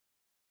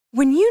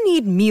When you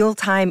need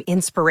mealtime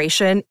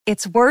inspiration,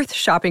 it's worth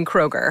shopping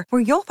Kroger,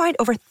 where you'll find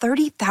over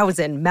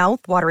 30,000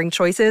 mouth-watering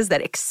choices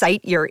that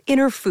excite your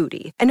inner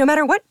foodie. And no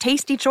matter what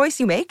tasty choice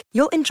you make,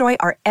 you'll enjoy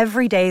our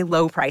everyday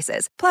low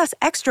prices, plus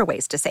extra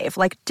ways to save,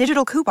 like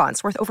digital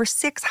coupons worth over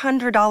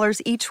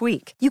 $600 each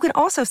week. You can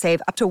also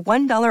save up to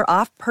 $1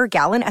 off per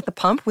gallon at the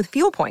pump with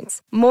fuel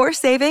points. More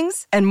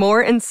savings and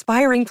more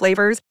inspiring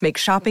flavors make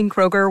shopping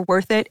Kroger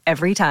worth it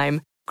every time.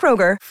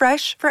 Kroger,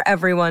 fresh for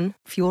everyone.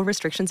 Fuel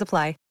restrictions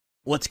apply.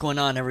 What's going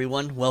on,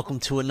 everyone?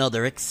 Welcome to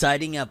another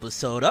exciting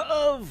episode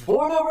of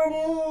Forever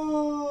News!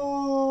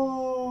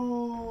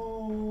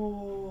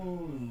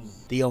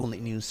 The only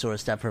news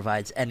source that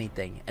provides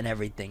anything and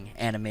everything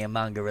anime and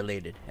manga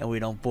related. And we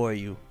don't bore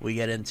you, we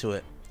get into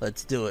it.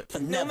 Let's do it.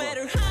 No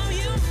matter how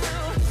you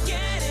move,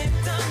 get it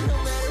done.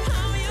 No matter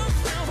how you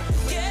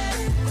move, get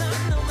it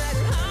done. No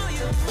matter how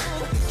you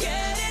move,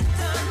 get it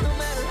done. No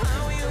matter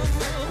how you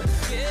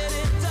move, get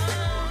it done.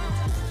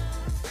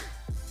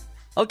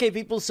 Okay,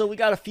 people, so we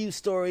got a few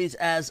stories,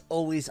 as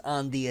always,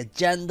 on the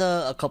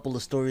agenda. A couple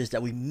of stories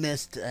that we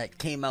missed that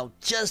came out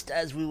just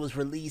as we was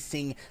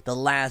releasing the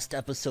last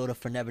episode of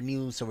Forever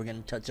News, so we're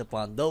going to touch up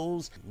on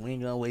those. We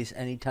ain't going to waste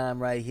any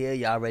time right here.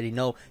 Y'all already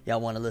know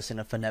y'all want to listen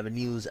to Forever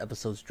News.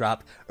 Episodes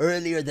drop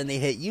earlier than they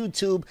hit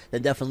YouTube.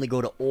 Then definitely go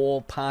to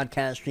all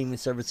podcast streaming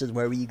services,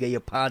 wherever you get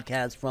your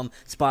podcasts from,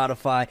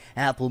 Spotify,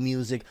 Apple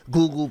Music,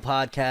 Google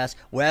Podcasts,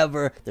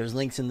 wherever. There's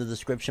links in the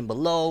description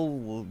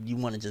below. You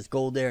want to just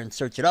go there and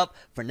search it up.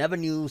 Forever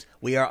News,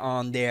 we are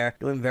on there,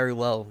 doing very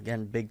well.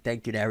 Again, big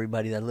thank you to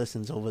everybody that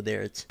listens over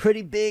there. It's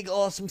pretty big,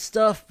 awesome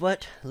stuff,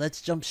 but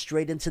let's jump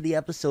straight into the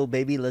episode,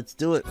 baby. Let's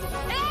do it.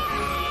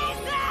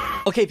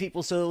 Okay,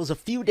 people, so it was a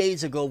few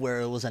days ago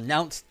where it was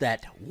announced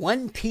that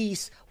One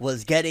Piece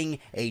was getting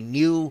a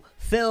new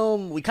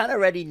film. We kind of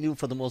already knew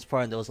for the most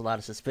part, and there was a lot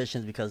of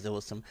suspicions because there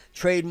was some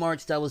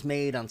trademarks that was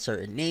made on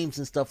certain names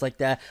and stuff like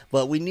that,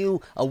 but we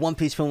knew a One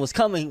Piece film was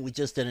coming. We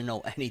just didn't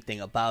know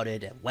anything about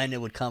it and when it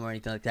would come or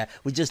anything like that.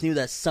 We just knew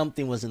that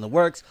something was in the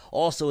works.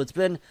 Also, it's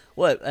been,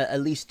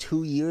 at least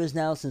 2 years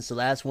now since the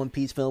last One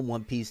Piece film,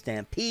 One Piece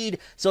Stampede.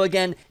 So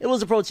again, it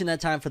was approaching that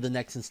time for the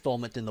next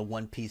installment in the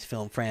One Piece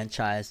film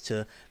franchise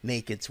to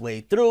make its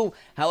way through.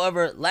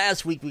 However,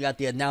 last week we got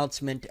the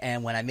announcement,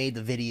 and when I made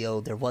the video,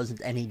 there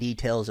wasn't any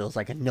details. It was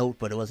like a note,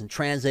 but it wasn't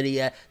translated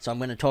yet. So I'm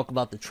going to talk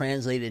about the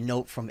translated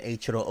note from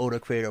Eiichiro Oda,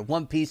 creator of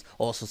One Piece.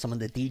 Also, some of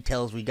the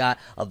details we got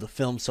of the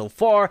film so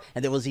far.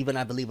 And there was even,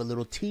 I believe, a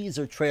little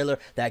teaser trailer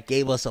that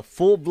gave us a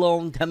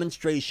full-blown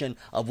demonstration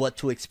of what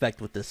to expect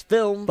with this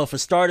film. But for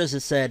starters, it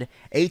said,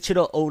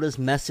 Eiichiro Oda's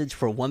message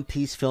for One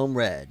Piece film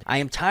read, I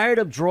am tired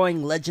of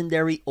drawing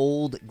legendary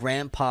old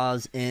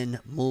grandpas in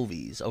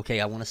movies.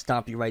 Okay, I want to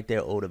stop you right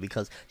there, Oda,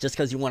 because just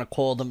because you want to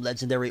call them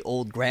legendary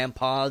old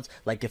grandpas,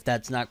 like if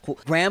that's not cool,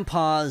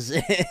 grandpas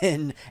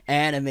in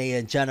anime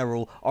in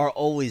general are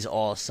always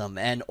awesome,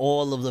 and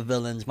all of the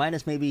villains,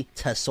 minus maybe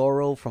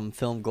Tesoro from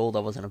Film Gold. I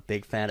wasn't a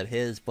big fan of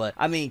his, but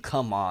I mean,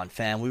 come on,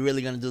 fam, we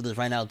really gonna do this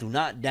right now? Do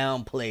not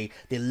downplay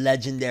the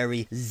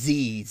legendary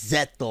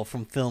Zeto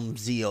from Film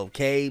Z,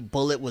 okay?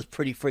 Bullet was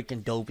pretty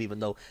freaking dope, even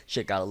though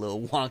shit got a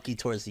little wonky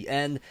towards the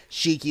end.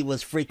 Shiki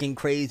was freaking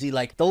crazy.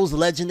 Like, those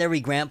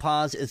legendary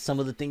grandpas is some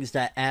of the things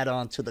that add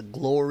on to the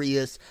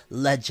glorious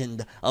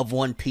legend of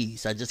One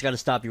Piece. I just gotta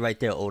stop you right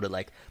there, Oda.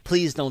 Like,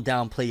 please don't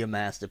downplay your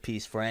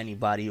masterpiece for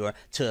anybody or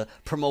to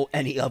promote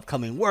any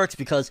upcoming works,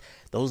 because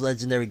those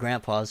legendary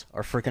grandpas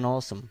are freaking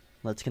awesome.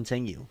 Let's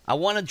continue. I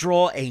want to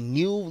draw a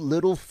new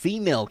little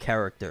female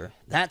character.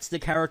 That's the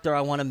character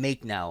I want to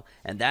make now,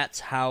 and that's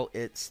how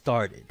it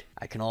started.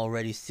 I can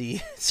already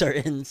see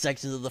certain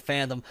sections of the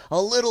fandom. A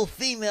little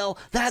female,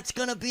 that's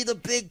gonna be the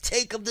big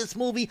take of this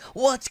movie.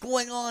 What's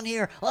going on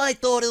here? I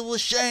thought it was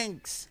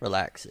Shanks.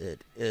 Relax,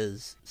 it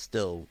is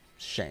still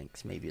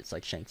Shanks. Maybe it's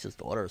like Shanks'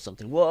 daughter or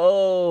something.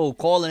 Whoa,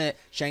 calling it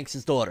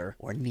Shanks' daughter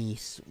or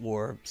niece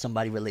or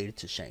somebody related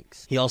to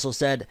Shanks. He also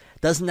said,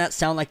 doesn't that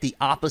sound like the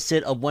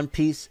opposite of One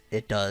Piece?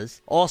 It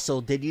does.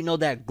 Also, did you know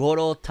that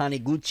Goro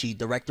Taniguchi,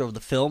 director of the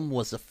film,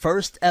 was the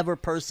first ever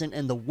person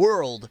in the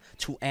world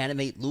to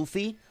animate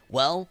Luffy?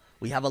 Well,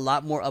 we have a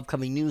lot more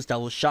upcoming news that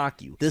will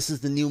shock you. This is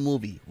the new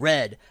movie,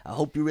 Red. I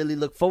hope you really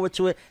look forward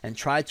to it and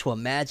try to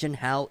imagine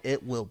how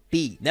it will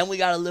be. Then we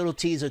got a little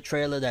teaser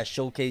trailer that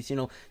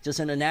showcased, just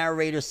in a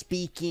narrator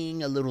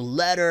speaking, a little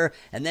letter,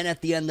 and then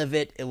at the end of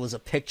it, it was a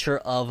picture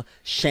of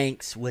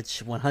Shanks,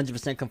 which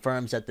 100%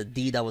 confirms that the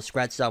D that was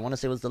scratched out, I want to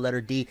say it was the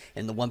letter D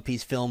in the One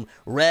Piece film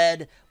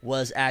Red,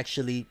 was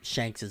actually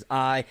Shanks'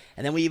 eye.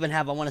 And then we even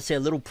have, I want to say, a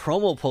little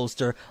promo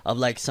poster of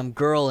like some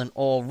girl in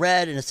all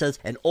red, and it says,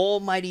 an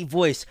almighty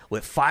voice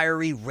with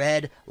fiery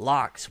red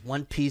locks.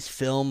 One Piece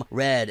film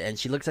red. And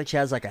she looks like she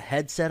has like a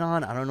headset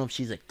on. I don't know if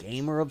she's a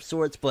gamer of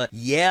sorts, but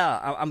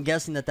yeah, I'm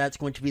guessing that that's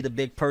going to be the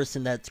big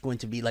person that's going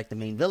to be like the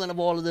main villain of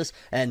all of this.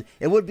 And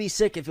it would be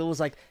sick if it was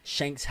like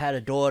Shanks had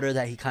a daughter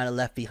that he kind of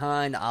left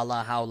behind, a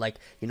la how, like,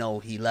 you know,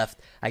 he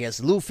left, I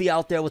guess, Luffy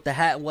out there with the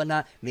hat and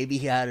whatnot. Maybe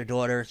he had a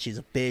daughter. She's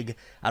a big,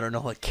 I don't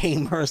know, a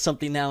gamer or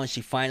something now, and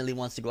she finally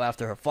wants to go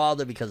after her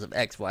father because of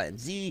X, Y, and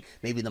Z.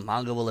 Maybe the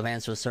manga will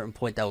advance to a certain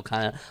point that will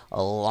kind of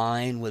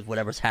align with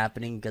whatever's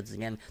happening, because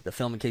again, the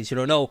film, in case you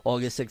don't know,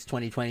 August 6,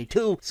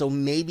 2022, so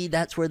maybe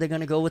that's where they're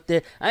gonna go with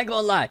it. I ain't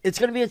gonna lie, it's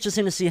gonna be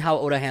interesting to see how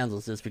Oda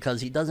handles this,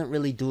 because he doesn't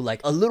really do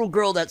like a little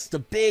girl that's the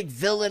big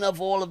villain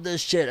of all of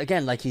this shit.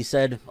 Again, like he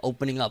said,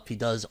 opening up, he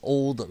does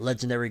old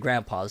legendary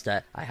grandpas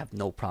that I have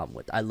no problem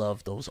with. I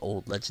love those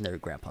old legendary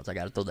grandpas. I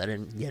gotta throw that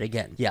in yet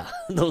again. Yeah,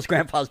 those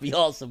grandpas be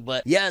awesome.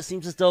 But yeah, it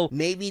seems as though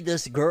maybe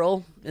this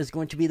girl is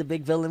going to be the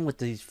big villain with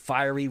these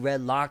fiery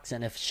red locks,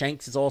 and if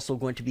Shanks is also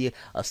going to be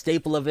a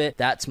staple of it,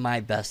 that's my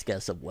best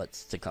guess of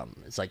what's to come.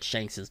 It's like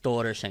Shanks'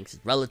 daughter, Shanks'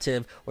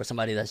 relative, or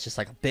somebody that's just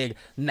like a big,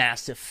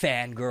 massive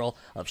fangirl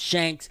of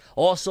Shanks.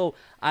 Also,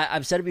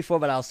 I've said it before,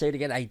 but I'll say it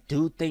again. I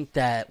do think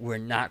that we're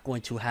not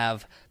going to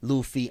have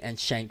Luffy and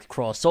Shanks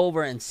cross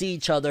over and see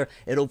each other.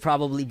 It'll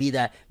probably be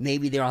that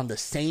maybe they're on the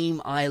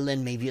same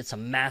island. Maybe it's a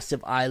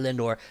massive island,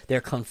 or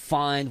they're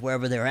confined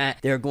wherever they're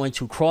at. They're going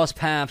to cross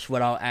paths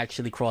without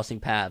actually crossing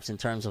paths, in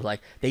terms of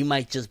like they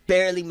might just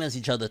barely miss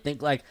each other.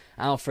 Think like,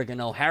 I don't freaking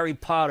know, Harry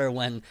Potter,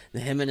 when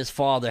Harry and his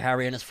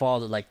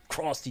father like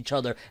crossed each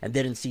other and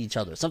didn't see each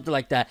other. Something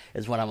like that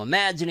is what I'm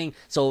imagining.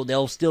 So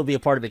they'll still be a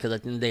part of it, because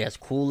at the end of the day, as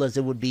cool as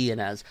it would be and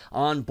as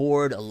on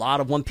board a lot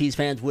of One Piece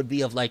fans would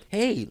be of like,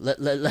 hey,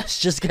 let's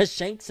just get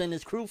Shanks and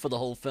his crew for the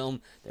whole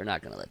film, they're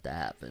not gonna let that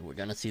happen. We're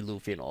gonna see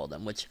Luffy and all of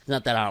them, which is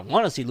not that I don't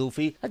want to see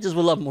Luffy, I just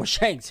would love more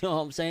Shanks, you know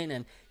what I'm saying?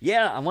 And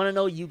yeah, I want to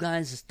know you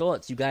guys'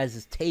 thoughts, you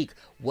guys' take.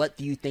 What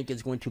do you think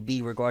is going to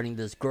be regarding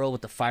this girl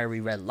with the fiery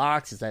red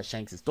locks? Is that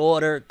Shanks'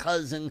 daughter,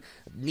 cousin,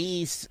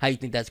 niece? How do you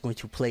think that's going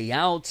to play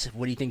out?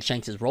 What do you think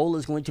Shanks' role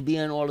is going to be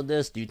in all of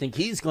this? Do you think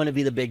he's going to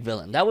be the big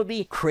villain? That would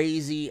be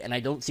crazy, and I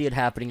don't see it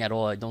happening at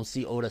all. I don't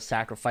see Oda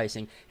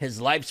sacrificing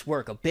his life's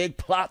work, a big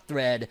plot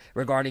thread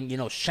regarding, you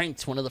know,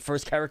 Shanks, one of the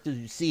first characters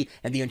you see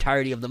in the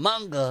entirety of the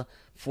manga,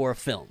 for a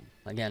film.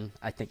 Again,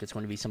 I think it's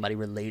going to be somebody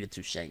related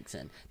to Shanks,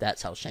 and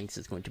that's how Shanks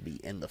is going to be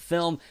in the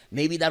film.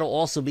 Maybe that'll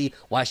also be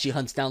why she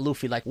hunts down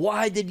Luffy. Like,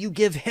 why did you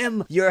give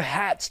him your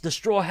hat, the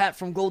straw hat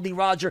from Goldie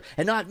Roger,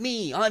 and not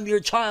me? I'm your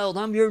child,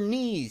 I'm your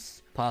niece.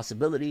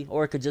 Possibility.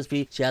 Or it could just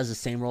be she has the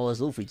same role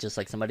as Luffy, just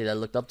like somebody that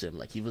looked up to him,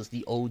 like he was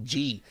the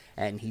OG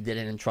and he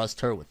didn't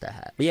entrust her with the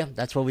hat. But yeah,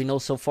 that's what we know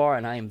so far,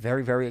 and I am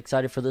very, very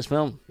excited for this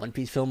film. One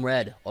Piece Film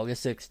Red,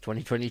 August 6,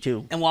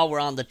 2022. And while we're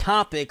on the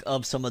topic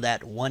of some of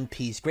that One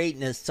Piece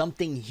greatness,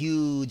 something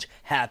huge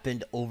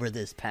happened over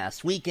this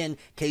past weekend. In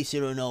case you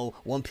don't know,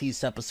 One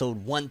Piece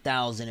episode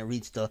 1000, it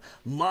reached a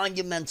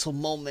monumental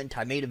moment.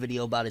 I made a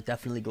video about it.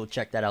 Definitely go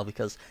check that out,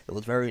 because it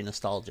was very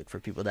nostalgic for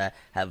people that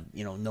have,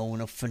 you know, known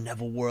of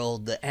Forever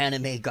World, the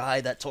anime guy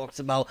that talks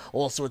about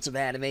all sorts of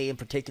anime. In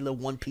particular,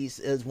 One Piece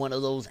is one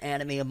of those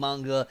anime and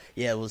manga.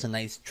 Yeah, it was a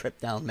nice trip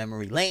down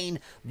memory lane,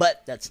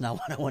 but that's not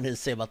what I wanted to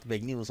say about the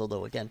big news,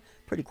 although again,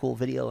 pretty cool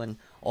video and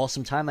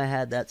awesome time I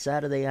had that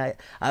Saturday.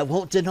 I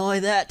won't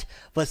deny that,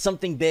 but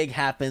something big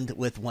happened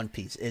with One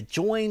Piece. It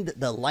joined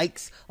the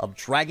likes of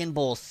Dragon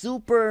Ball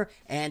Super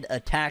and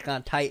Attack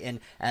on Titan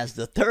as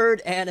the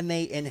third anime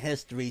in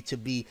history to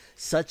be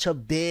such a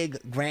big,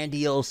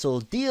 grandiose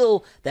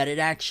deal that it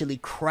actually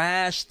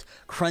crashed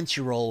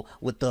Crunchyroll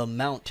with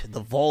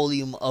the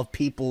volume of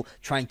people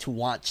trying to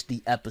watch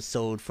the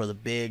episode for the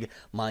big,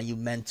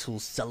 monumental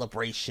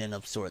celebration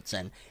of sorts.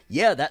 And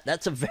yeah,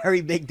 that's a very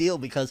big deal,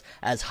 because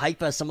as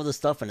hype as some of the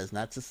stuff, and it's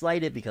not to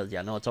slight it, because yeah,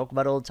 I know I talk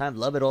about it all the time,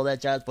 love it, all that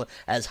jazz, but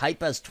as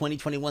hype as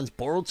 2021's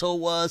Boruto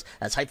was,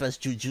 as hype as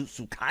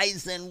Jujutsu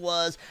Kaisen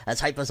was, as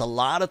hype as a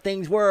lot of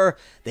things were,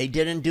 they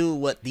didn't do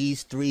what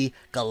these three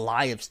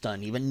Goliaths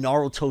done. Even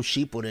Naruto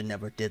Shippuden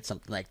never did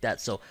something like that.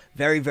 So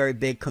very, very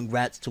big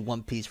congrats to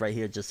One Piece right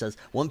here. It just says,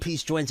 One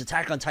Piece joins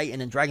Attack on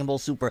Titan and Dragon Ball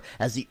Super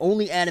as the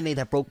only anime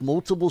that broke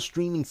multiple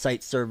streaming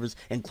site servers,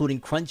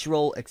 including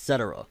Crunchyroll,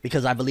 etc.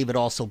 Because I believe it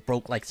also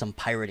broke like some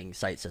pirating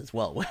sites as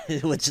well,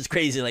 which is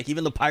crazy. Like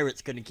even the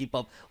pirates couldn't keep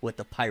up with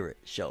the pirate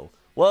show.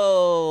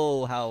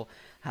 Whoa,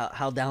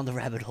 how down the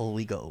rabbit hole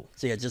we go.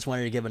 So yeah, just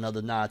wanted to give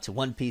another nod to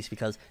One Piece,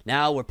 because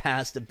now we're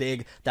past the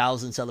big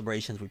 1000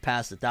 celebrations. We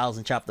passed the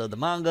 1000th chapter of the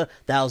manga,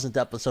 1000th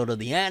episode of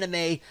the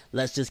anime.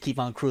 Let's just keep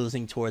on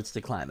cruising towards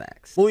the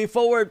climax. Moving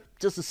forward,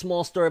 just a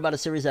small story about a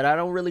series that I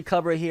don't really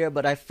cover here,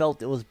 but I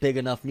felt it was big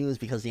enough news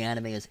because the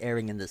anime is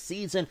airing in this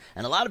season,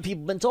 and a lot of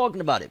people have been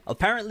talking about it.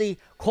 Apparently,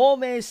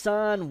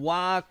 Kome-san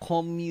wa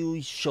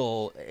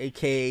Komyusho,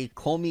 aka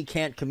Komi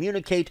Can't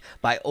Communicate,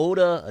 by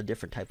Oda, a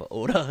different type of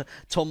Oda,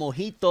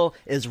 Tomohito,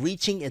 is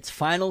reaching its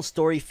final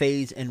story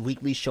phase in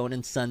Weekly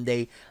Shonen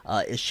Sunday,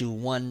 issue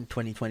 1,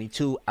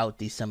 2022, out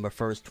December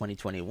 1st,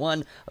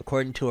 2021,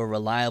 according to a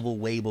reliable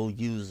Weibo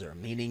user,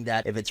 meaning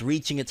that if it's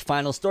reaching its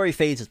final story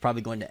phase, it's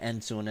probably going to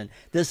end soon. And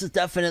this is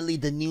definitely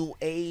the new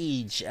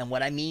age. And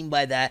what I mean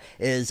by that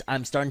is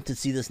I'm starting to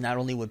see this not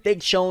only with big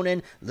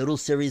shonen, little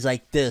series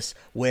like this,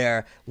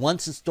 where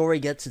once a story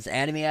gets its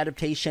anime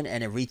adaptation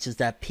and it reaches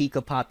that peak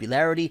of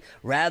popularity,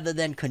 rather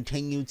than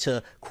continue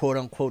to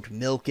quote-unquote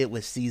milk it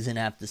with season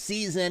after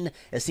season,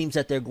 it seems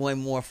that they're going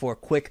more for a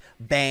quick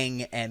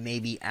bang and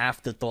maybe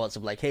afterthoughts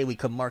of like, hey, we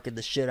could market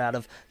the shit out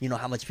of, you know,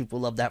 how much people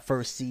love that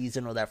first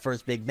season or that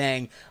first big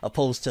bang,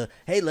 opposed to,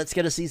 hey, let's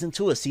get a season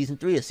 2, a season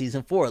 3, a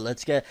season 4,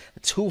 let's get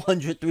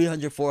 200,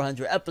 300,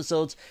 400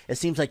 episodes. It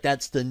seems like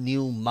that's the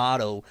new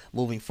motto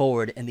moving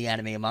forward in the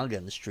anime and manga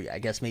industry. I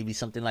guess maybe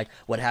something like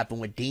what happened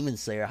with Demon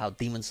Slayer, how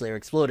Demon Slayer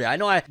exploded. I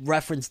know I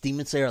reference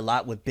Demon Slayer a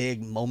lot with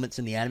big moments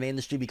in the anime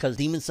industry because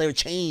Demon Slayer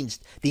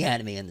changed the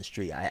anime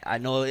industry. I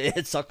know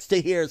it sucks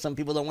to hear, some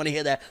people don't want to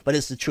hear that, but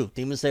it's the truth.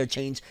 Demon Slayer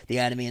changed the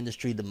anime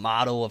industry, the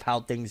motto of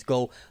how things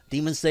go.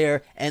 Demon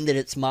Slayer ended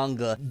its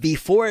manga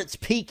before its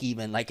peak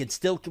even, like it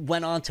still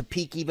went on to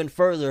peak even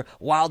further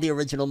while the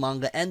original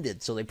manga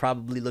ended, so they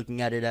probably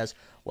looking at it as,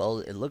 well,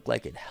 it looked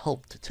like it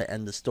helped to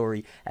end the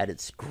story at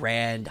its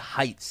grand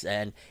heights,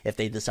 and if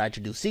they decide to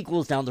do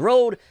sequels down the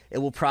road, it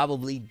will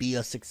probably be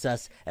a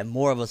success, and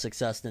more of a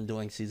success than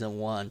doing season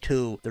 1,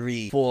 2,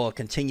 3, 4,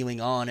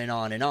 continuing on and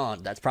on and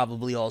on. That's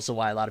probably also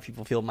why a lot of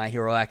people feel My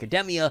Hero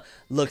Academia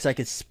looks like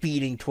it's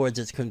speeding towards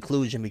its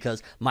conclusion,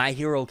 because My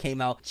Hero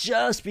came out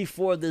just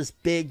before this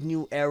big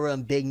new era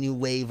and big new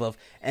wave of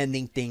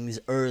ending things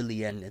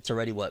early, and it's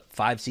already,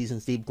 5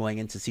 seasons deep going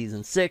into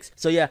season 6.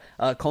 So yeah,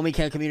 Komi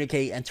Can't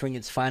Communicate entering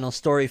its final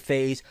story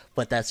phase,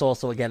 but that's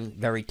also, again,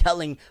 very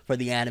telling for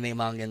the anime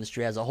manga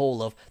industry as a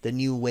whole of the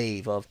new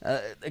wave of,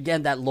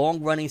 again, that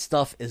long-running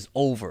stuff is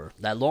over.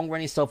 That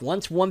long-running stuff,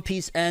 once One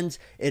Piece ends,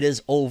 it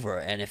is over,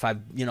 and if I,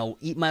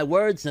 eat my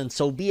words, then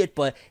so be it,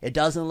 but it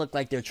doesn't look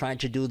like they're trying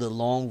to do the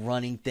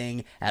long-running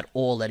thing at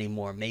all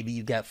anymore. Maybe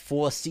you get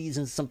 4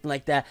 seasons, something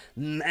like that,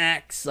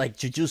 max. Like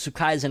Jujutsu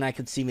Kaisen, I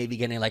could see maybe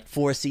getting like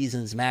 4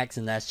 seasons max,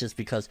 and that's just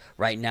because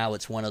right now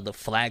it's one of the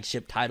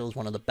flagship titles,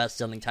 one of the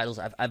best-selling titles.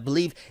 I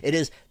believe it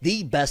is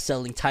the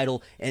best-selling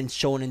title in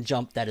Shonen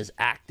Jump that is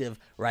active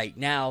right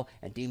now,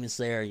 and Demon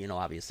Slayer,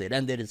 obviously it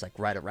ended, it's like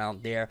right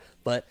around there,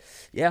 but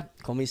yeah,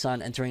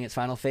 Komi-san entering its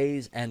final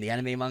phase, and the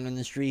anime manga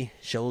industry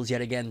shows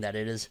yet again that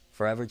it is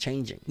forever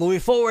changing. Moving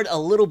forward, a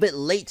little bit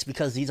late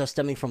because these are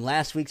stemming from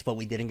last week's, but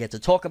we didn't get to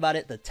talk about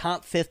it, the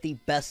top 50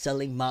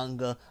 best-selling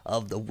manga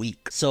of the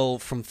week. So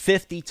from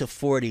 50 to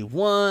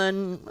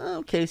 41,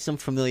 okay, some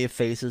familiar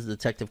faces.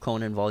 Detective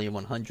Conan Volume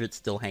 100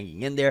 still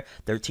hanging in there,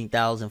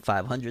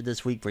 13,500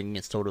 this week, bringing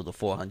its total to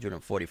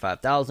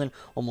 445,000,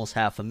 almost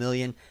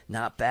 500,000.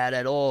 Not bad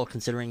at all,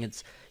 considering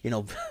it's,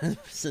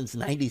 since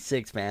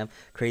 96, man.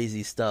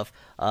 Crazy stuff.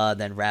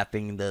 Then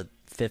wrapping the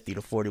 50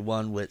 to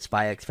 41 with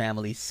Spy X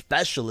Family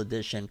Special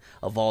Edition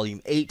of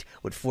Volume 8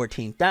 with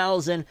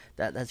 14,000.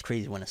 That's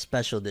crazy when a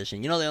special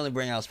edition, they only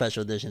bring out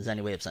special editions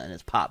anyway if something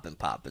is popping.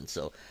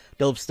 So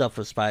dope stuff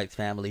for Spy X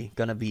Family.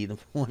 Gonna be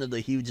one of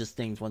the hugest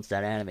things once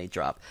that anime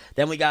drop.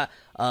 Then we got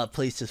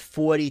places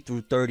 40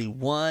 through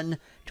 31.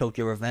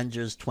 Tokyo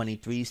Revengers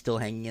 23 still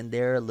hanging in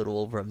there, a little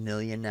over 1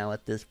 million now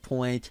at this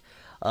point.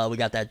 We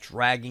got that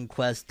Dragon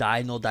Quest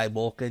Dai no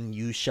Daiboken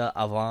Yusha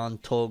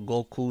Avanto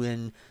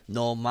Gokuen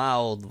no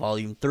Mao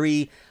Volume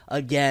 3.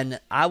 Again,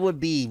 I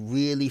would be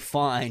really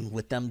fine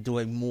with them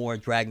doing more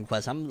Dragon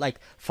Quest. I'm like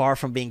far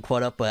from being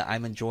caught up, but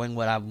I'm enjoying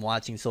what I'm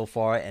watching so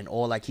far, and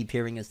all I keep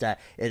hearing is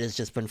that it has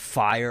just been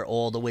fire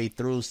all the way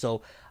through.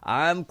 So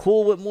I'm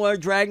cool with more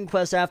Dragon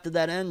Quest after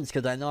that ends,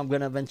 because I know I'm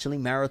going to eventually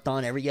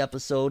marathon every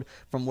episode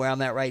from where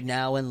I'm at right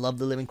now and love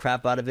the living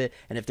crap out of it.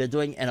 And if they're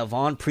doing an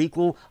Avon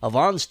prequel,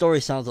 Avon's story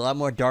sounds a lot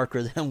more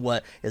darker than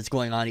what is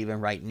going on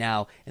even right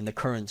now in the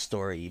current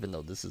story, even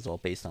though this is all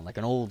based on like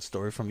an old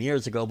story from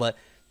years ago. But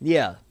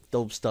yeah,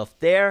 dope stuff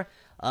there.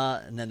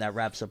 And then that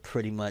wraps up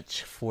pretty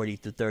much 40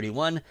 through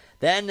 31.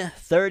 Then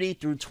 30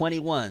 through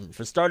 21.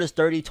 For starters,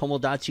 30,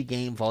 Tomodachi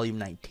Game Volume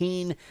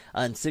 19.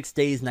 In 6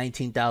 days,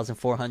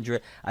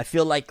 19,400. I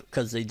feel like,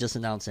 because they just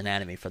announced an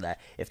anime for that,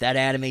 if that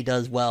anime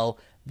does well,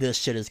 this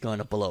shit is going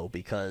to blow,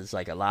 because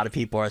like a lot of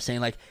people are saying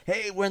like,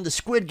 hey, we're in the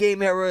Squid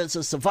Game era, it's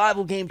a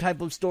survival game type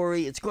of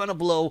story, it's going to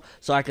blow.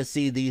 So I could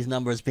see these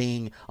numbers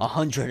being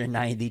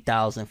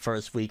 190,000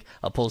 first week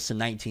opposed to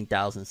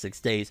 19,000 6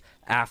 days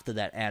after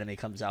that anime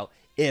comes out,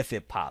 if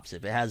it pops.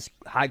 If it has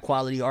high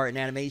quality art and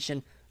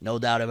animation, no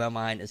doubt in my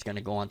mind, it's going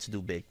to go on to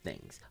do big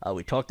things.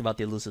 We talked about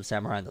the Elusive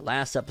Samurai in the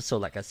last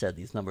episode. Like I said,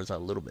 these numbers are a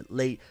little bit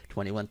late.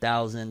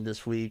 21,000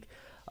 this week.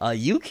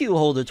 UQ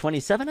Holder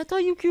 27. I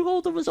thought UQ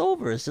Holder was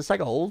over. Is this like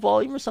a old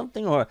volume or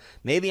something? Or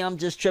maybe I'm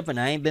just tripping.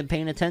 I ain't been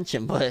paying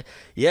attention. But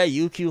yeah,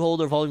 UQ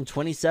Holder Volume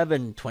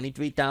 27.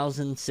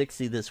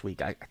 23,060 this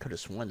week. I could have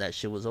sworn that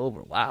shit was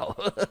over. Wow.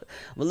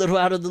 I'm a little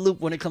out of the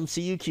loop when it comes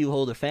to UQ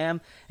Holder, fam.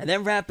 And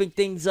then wrapping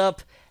things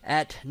up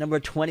at number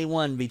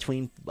 21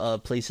 between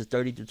places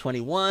 30 to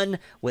 21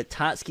 with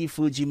Tatsuki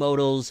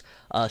Fujimoto's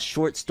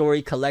short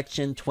story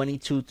collection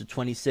 22 to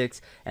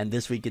 26, and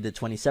this week it did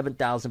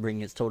 27,000,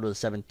 bringing its total to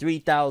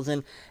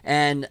 73,000.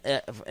 And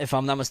if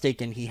I'm not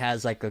mistaken, he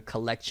has like a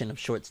collection of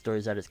short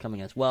stories that is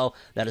coming as well.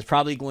 That is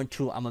probably going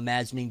to, I'm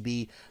imagining,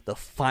 be the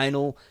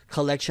final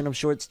collection of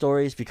short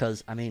stories,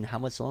 because I mean, how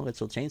much longer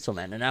until Chainsaw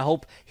Man? And I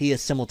hope he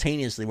is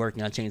simultaneously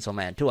working on Chainsaw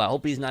Man too. I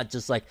hope he's not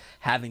just like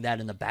having that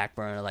in the back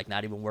burner, like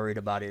not even worried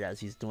about it as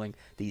he's doing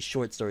these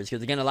short stories,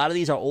 because again, a lot of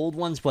these are old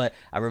ones, but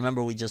I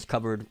remember we just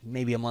covered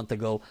maybe a month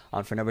ago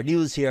on Forever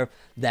News here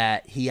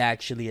that he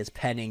actually is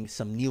penning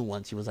some new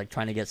ones. He was like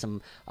trying to get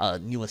some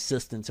new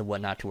assistants and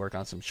whatnot to work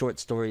on some short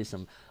stories,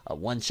 some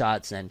one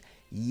shots. And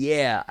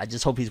yeah, I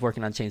just hope he's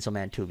working on Chainsaw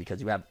Man too,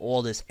 because you have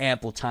all this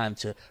ample time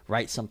to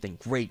write something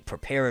great,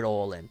 prepare it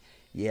all, and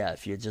yeah,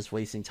 if you're just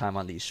wasting time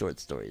on these short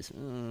stories.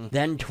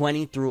 Then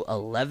 20 through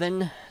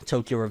 11,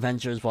 Tokyo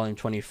Revengers Volume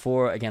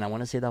 24. Again, I want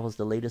to say that was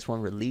the latest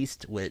one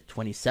released with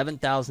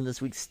 27,000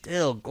 this week.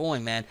 Still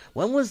going, man.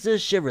 When was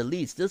this shit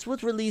released? This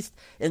was released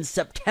in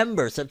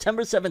September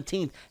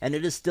 17th, and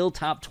it is still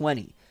top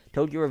 20.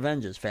 Tokyo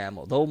Revengers, fam.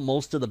 Although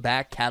most of the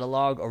back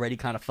catalog already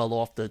kind of fell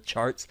off the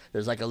charts.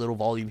 There's like a little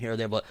volume here or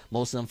there, but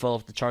most of them fell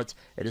off the charts.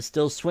 It is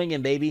still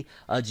swinging, baby.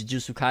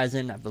 Jujutsu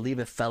Kaisen, I believe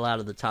it fell out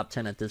of the top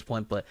 10 at this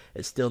point, but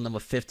it's still number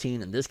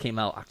 15, and this came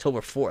out October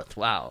 4th.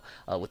 Wow.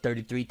 With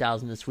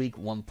 33,000 this week,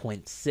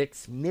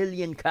 1.6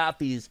 million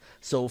copies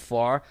so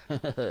far.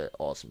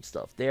 Awesome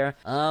stuff there.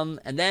 And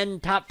then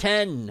top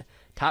 10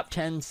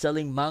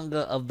 selling manga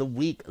of the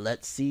week.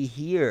 Let's see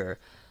here.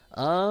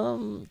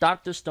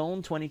 Dr.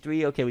 Stone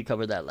 23. Okay, we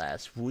covered that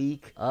last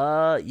week.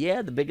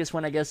 Yeah, the biggest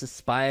one I guess is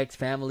Spy X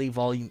Family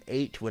Volume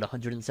 8 with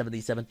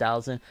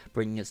 177,000,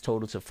 bringing its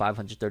total to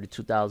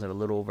 532,000, a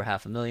little over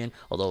 500,000.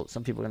 Although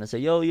some people are gonna say,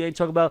 yo, you ain't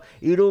talking about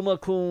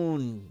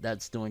Iruma-kun.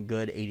 That's doing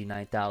good,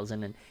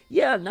 89,000. And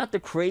yeah, not the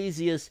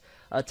craziest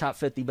top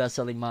 50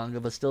 best-selling manga,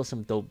 but still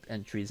some dope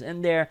entries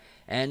in there.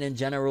 And in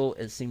general,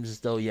 it seems as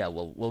though, yeah,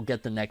 we'll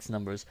get the next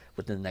numbers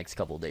within the next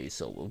couple days,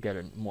 so we'll get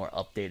a more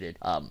updated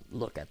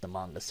look at the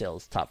manga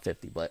sales top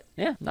 50. But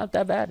yeah, not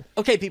that bad.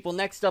 Okay, people,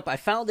 next up, I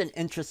found an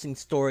interesting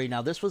story.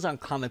 Now, this was on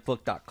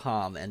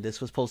comicbook.com, and this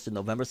was posted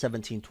November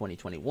 17,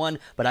 2021,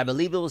 but I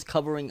believe it was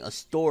covering a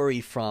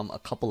story from a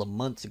couple of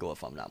months ago,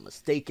 if I'm not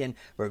mistaken,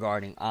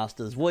 regarding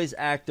Asta's voice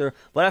actor.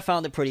 But I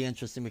found it pretty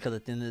interesting because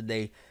at the end of the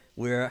day,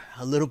 we're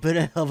a little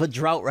bit of a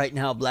drought right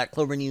now, Black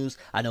Clover news.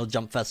 I know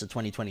Jump Fest of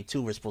 2022,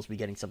 we're supposed to be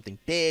getting something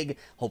big,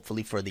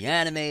 hopefully for the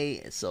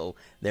anime, so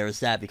there's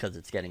that because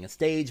it's getting a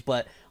stage.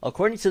 But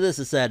according to this,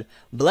 it said,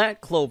 Black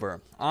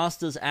Clover,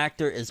 Asta's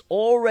actor, is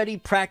already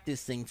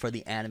practicing for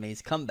the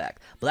anime's comeback.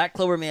 Black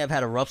Clover may have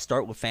had a rough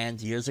start with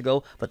fans years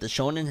ago, but the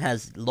shonen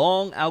has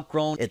long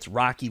outgrown its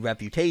rocky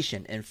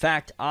reputation. In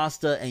fact,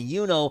 Asta and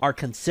Yuno are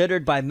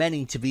considered by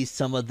many to be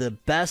some of the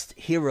best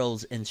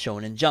heroes in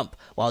Shonen Jump.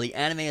 While the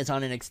anime is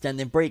on an extended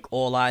break,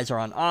 all eyes are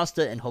on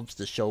Asta in hopes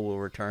the show will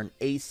return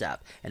ASAP.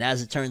 And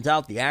as it turns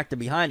out, the actor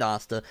behind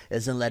Asta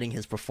isn't letting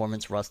his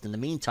performance rust in the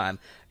meantime.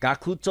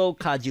 Gakuto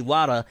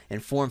Kajiwara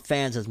informed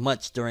fans as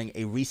much during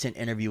a recent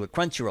interview with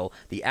Crunchyroll.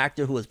 The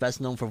actor, who is best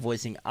known for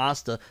voicing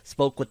Asta,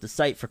 spoke with the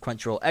site for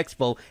Crunchyroll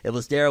Expo. It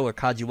was there where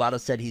Kajiwara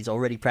said he's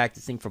already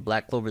practicing for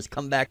Black Clover's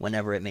comeback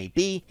whenever it may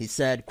be. He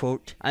said,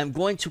 quote, I'm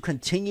going to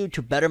continue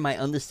to better my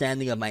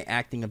understanding of my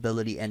acting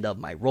ability and of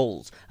my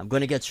roles. I'm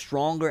going to get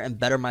stronger and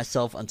better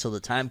myself until the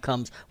time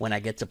comes when I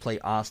get to play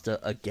Asta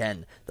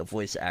again, the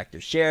voice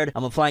actor shared.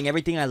 I'm applying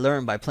everything I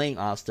learned by playing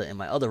Asta in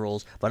my other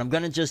roles, but I'm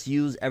going to just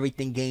use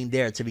everything gained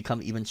there to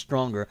become even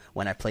stronger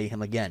when I play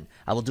him again.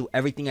 I will do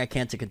everything I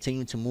can to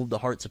continue to move the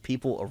hearts of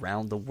people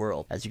around the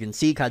world. As you can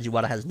see,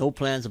 Kajiwara has no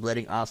plans of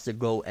letting Asta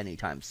go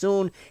anytime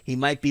soon. He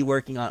might be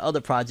working on other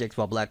projects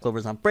while Black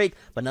Clover's on break,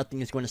 but nothing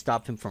is going to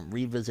stop him from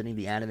revisiting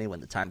the anime when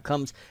the time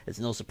comes. It's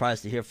no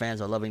surprise to hear fans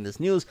are loving this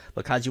news,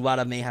 but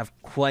Kajiwara may have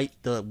quite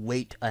the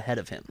wait ahead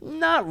of him.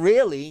 Not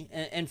really.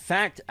 In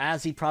fact,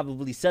 as he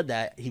probably said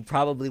that, he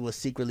probably was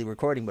secretly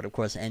recording, but of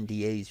course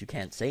NDAs, you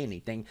can't say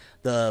anything,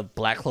 the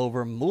Black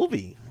Clover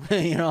movie.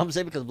 You know what I'm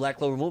saying? Because Black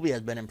Clover movie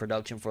has been in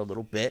production for a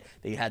little bit.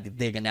 They had the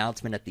big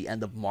announcement at the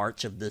end of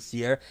March of this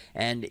year,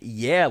 and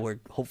yeah, we're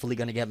hopefully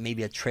going to get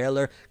maybe a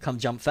trailer come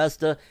Jump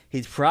Festa.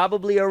 He's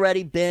probably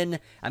already been,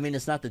 I mean,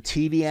 it's not the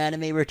TV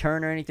anime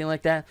return or anything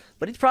like that,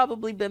 but he's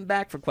probably been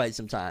back for quite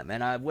some time,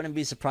 and I wouldn't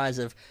be surprised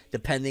if,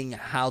 depending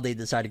how they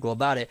decide to go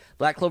about it,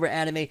 Black Clover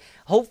anime,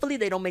 hopefully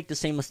they don't make the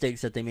same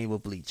mistakes that they made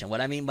with Bleach. And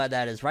what I mean by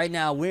that is right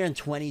now we're in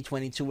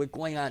 2022, we're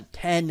going on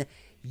 10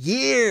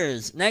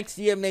 years. Next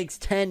year makes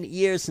 10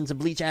 years since the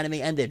Bleach anime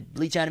ended.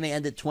 Bleach anime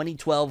ended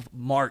 2012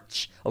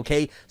 March.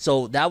 Okay,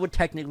 so that would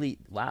technically,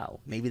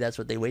 wow, maybe that's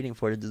what they're waiting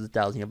for to do the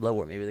 1,000-year Blood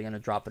War. Maybe they're gonna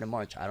drop it in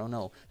March. I don't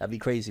know. That'd be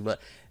crazy. But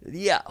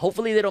yeah,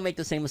 hopefully they don't make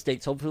the same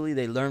mistakes. Hopefully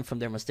they learn from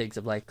their mistakes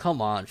of like,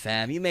 come on,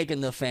 fam, you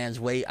making the fans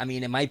wait. I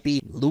mean, it might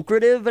be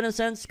lucrative in a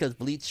sense because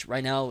Bleach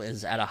right now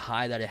is at a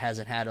high that it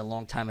hasn't had in a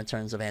long time in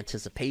terms of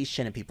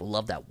anticipation, and people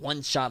love that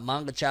one-shot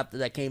manga chapter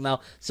that came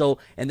out. So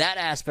in that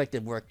aspect,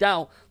 it worked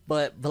out.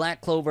 But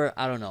Black Clover,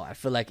 I don't know. I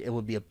feel like it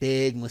would be a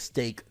big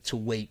mistake to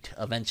wait.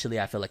 Eventually,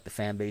 I feel like the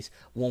fan base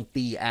won't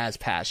be as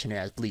passionate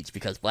as Bleach,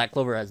 because Black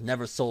Clover has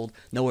never sold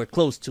nowhere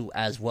close to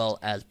as well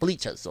as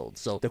Bleach has sold.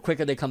 So the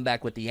quicker they come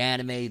back with the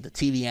anime, the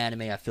TV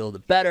anime, I feel the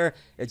better.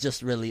 It's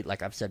just really,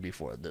 like I've said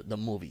before, the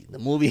movie. The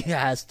movie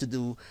has to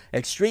do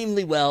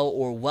extremely well,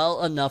 or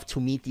well enough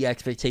to meet the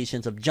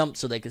expectations of Jump,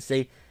 so they can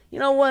say, you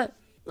know what?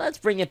 Let's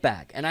bring it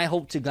back. And I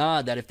hope to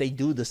God that if they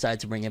do decide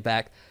to bring it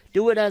back,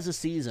 do it as a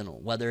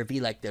seasonal, whether it be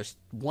like there's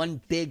one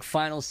big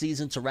final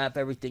season to wrap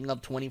everything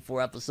up,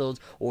 24 episodes,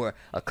 or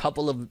a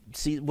couple of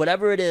seasons,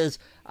 whatever it is.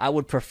 I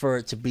would prefer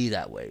it to be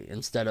that way,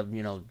 instead of,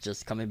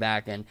 just coming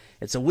back and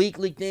it's a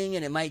weekly thing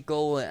and it might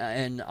go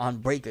and on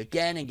break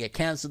again and get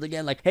canceled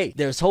again. Like, hey,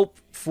 there's hope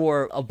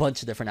for a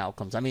bunch of different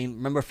outcomes. I mean,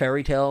 remember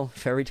Fairy Tail?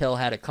 Fairy Tail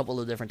had a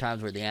couple of different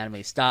times where the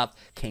anime stopped,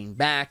 came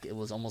back. It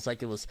was almost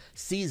like it was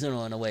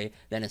seasonal in a way,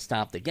 then it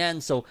stopped again.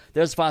 So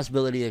there's a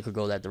possibility it could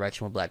go that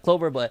direction with Black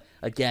Clover, but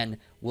again,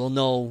 we'll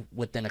know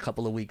within a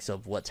couple of weeks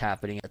of what's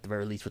happening, at the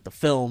very least with the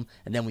film,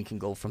 and then we can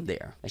go from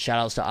there. And shout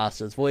outs to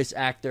Asa's voice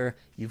actor.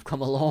 You've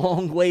come a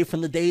long way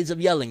from the days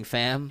of yelling,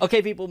 fam.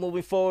 Okay, people,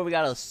 moving forward, we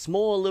got a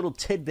small little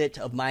tidbit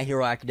of My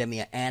Hero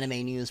Academia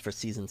anime news for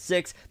Season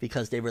 6,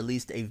 because they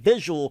released a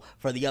visual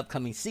for the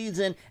upcoming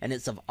season, and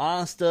it's of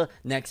Asta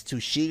next to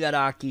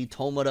Shigaraki,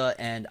 Tomoda,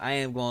 and I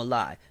am gonna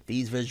lie,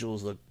 these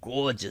visuals look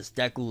gorgeous.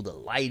 Deku, the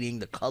lighting,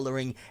 the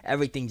coloring,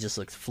 everything just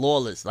looks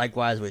flawless.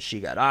 Likewise with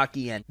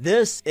Shigaraki, and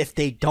this, if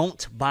they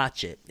don't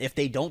botch it, if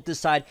they don't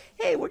decide,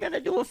 hey, we're gonna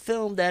do a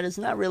film that is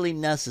not really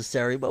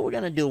necessary, but we're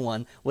gonna do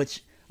one,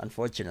 which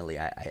unfortunately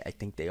I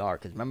think they are,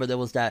 because remember there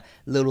was that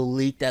little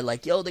leak that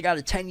like, yo, they got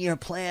a 10-year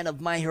plan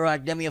of My Hero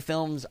Academia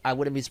films. I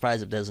wouldn't be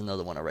surprised if there's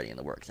another one already in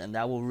the works, and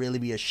that will really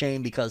be a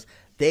shame, because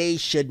they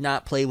should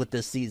not play with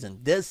this season.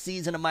 This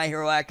season of My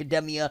Hero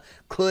Academia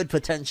could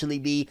potentially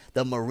be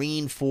the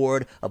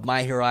Marineford of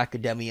My Hero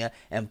Academia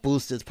and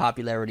boost its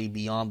popularity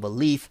beyond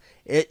belief.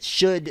 It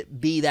should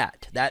be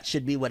that. That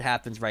should be what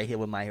happens right here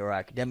with My Hero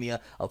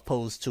Academia,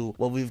 opposed to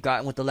what we've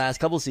gotten with the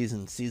last couple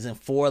seasons. Season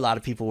 4, a lot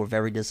of people were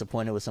very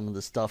disappointed with some of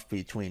the stuff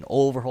between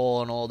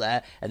Overhaul and all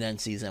that. And then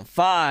Season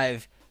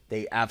 5,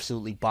 they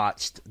absolutely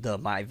botched the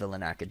My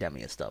Villain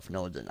Academia stuff.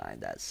 No denying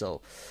that. So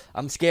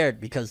I'm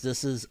scared, because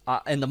this is,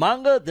 in the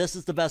manga, this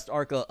is the best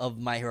arc of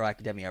My Hero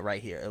Academia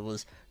right here. It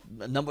was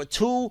number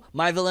 2,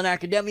 My Villain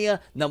Academia.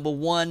 Number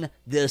 1,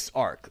 this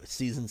arc,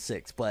 Season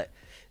 6. But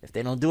if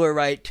they don't do it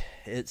right,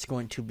 it's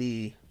going to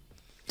be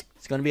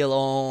a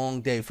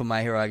long day for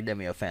My Hero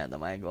Academia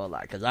fandom. I ain't gonna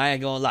lie. Because I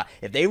ain't gonna lie.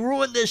 If they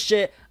ruin this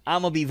shit,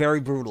 I'm gonna be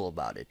very brutal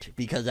about it,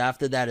 because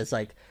after that, it's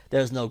like,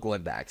 there's no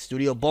going back.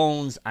 Studio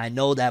Bones, I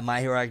know that My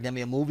Hero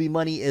Academia movie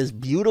money is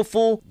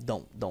beautiful.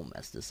 Don't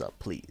mess this up,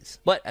 please.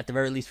 But at the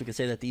very least, we can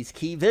say that these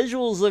key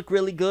visuals look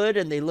really good,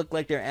 and they look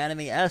like they're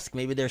anime-esque.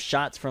 Maybe they're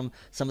shots from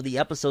some of the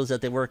episodes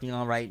that they're working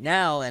on right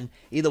now. And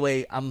either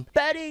way, I'm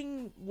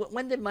betting,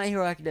 when did My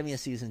Hero Academia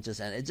season just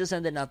end? It just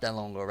ended not that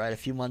long ago, right? A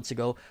few months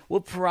ago.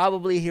 We'll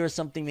probably hear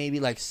something maybe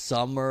like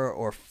summer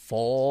or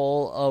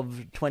fall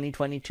of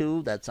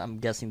 2022. That's, I'm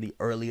guessing, the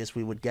earliest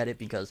we would get it,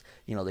 because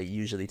they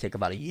usually take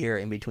about a year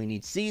in between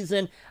each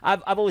season.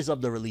 I've always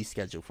loved the release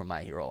schedule for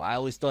My Hero. I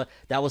always thought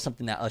that was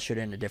something that ushered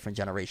in a different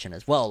generation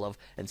as well, of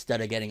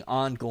instead of getting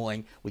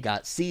ongoing, we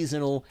got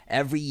seasonal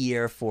every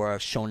year for a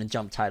Shonen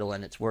Jump title,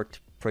 and it's worked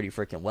pretty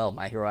freaking well.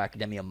 My Hero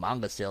Academia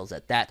manga sales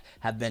at that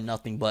have been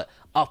nothing but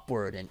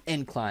upward and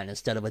incline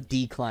instead of a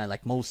decline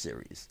like most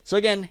series. So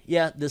again,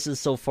 yeah, this is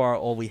so far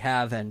all we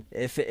have, and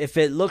if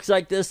it looks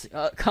like this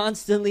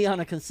constantly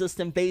on a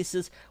consistent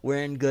basis,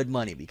 we're in good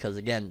money, because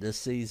again, this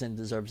season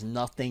deserves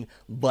nothing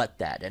but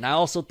that. And I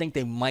also think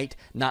they might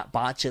not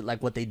botch it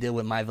like what they did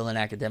with My Villain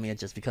Academia,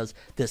 just because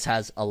this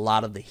has a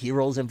lot of the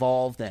heroes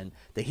involved, and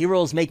the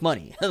heroes make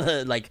money.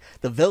 Like,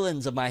 the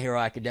villains of My Hero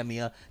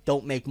Academia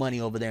don't make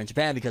money over there in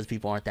Japan, because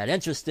people aren't that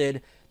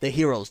interested. The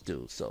heroes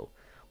do. So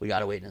we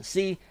gotta wait and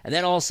see. And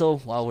then also,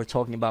 while we're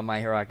talking about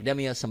My Hero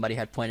Academia, somebody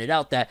had pointed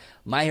out that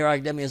My Hero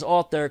Academia's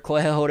author,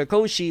 Kohei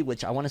Horikoshi,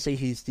 which I want to say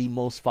he's the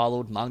most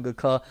followed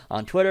mangaka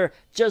on Twitter,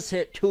 just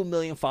hit 2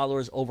 million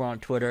followers over on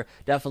Twitter.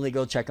 Definitely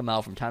go check him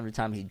out. From time to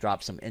time, he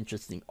drops some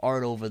interesting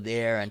art over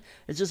there, and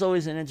it's just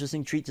always an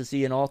interesting treat to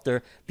see an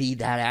author be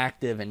that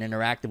active and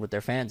interactive with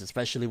their fans,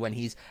 especially when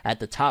he's at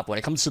the top. When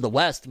it comes to the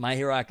West, My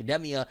Hero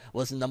Academia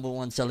was the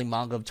 #1 selling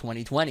manga of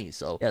 2020,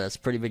 so yeah, that's a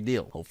pretty big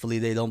deal. Hopefully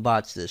they don't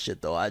botch this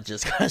shit, though. I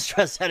just gotta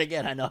stress that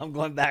again. I know I'm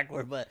going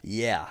backward, but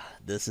yeah,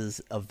 this is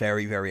a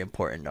very, very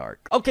important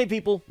arc. Okay,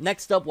 people,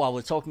 next up, while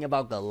we're talking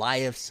about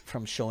Goliaths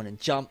from Shonen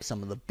Jump,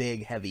 some of the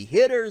big heavy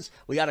hitters,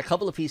 we got a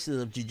couple of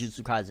pieces of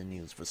Jujutsu Kaisen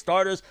news. For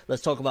starters,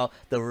 let's talk about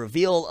the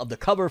reveal of the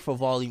cover for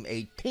Volume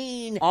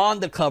 18. On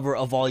the cover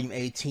of Volume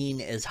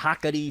 18 is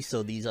Hakari,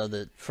 so these are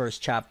the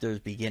first chapters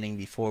beginning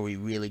before we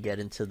really get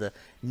into the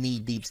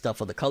knee-deep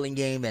stuff of the culling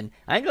game, and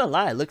I ain't gonna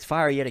lie, it looks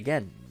fire yet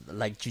again.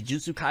 Like,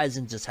 Jujutsu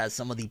Kaisen just has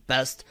some of the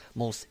best,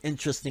 most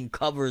interesting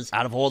covers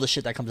out of all the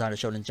shit that comes out of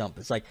Shonen Jump.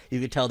 It's like, you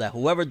could tell that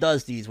whoever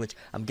does these, which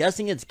I'm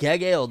guessing it's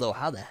Gege, although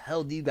how the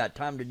hell do you got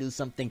time to do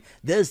something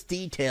this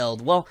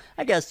detailed? Well,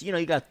 I guess,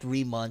 you got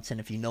 3 months, and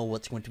if you know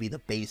what's going to be the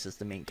basis,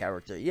 the main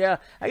character, yeah,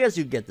 I guess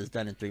you get this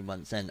done in 3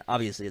 months, and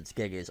obviously it's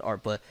Gege's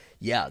art, but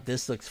yeah,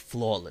 this looks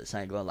flawless.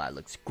 I ain't gonna lie, it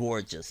looks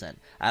gorgeous, and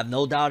I have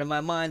no doubt in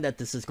my mind that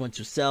this is going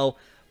to sell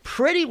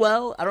pretty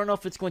well. I don't know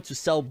if it's going to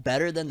sell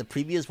better than the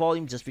previous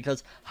volume, just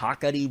because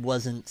Hakari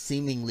wasn't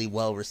seemingly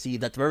well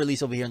received. At the very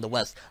least over here in the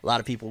West, a lot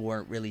of people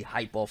weren't really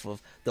hype off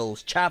of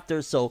those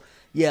chapters, so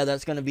yeah,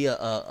 that's going to be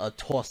a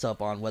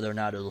toss-up on whether or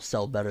not it'll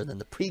sell better than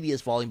the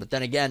previous volume. But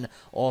then again,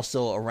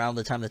 also around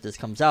the time that this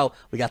comes out,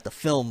 we got the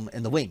film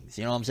in the wings.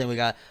 You know what I'm saying? We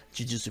got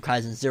Jujutsu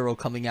Kaisen 0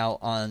 coming out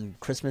on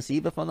Christmas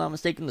Eve, if I'm not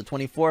mistaken, the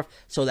 24th.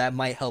 So that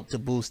might help to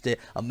boost it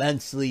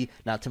immensely.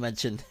 Not to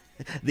mention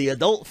the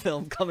adult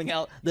film coming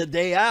out the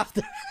day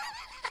after.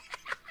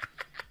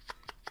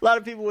 A lot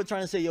of people were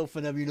trying to say, yo,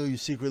 Forever, you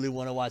secretly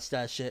want to watch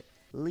that shit.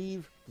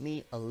 Leave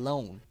me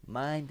alone.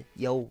 Mind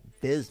your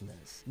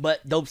business.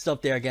 But dope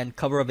stuff there again.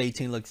 Cover of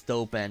 18 looks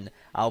dope, and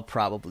I'll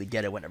probably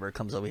get it whenever it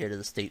comes over here to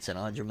the States in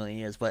 100 million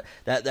years. But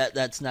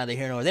that's neither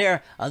here nor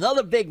there.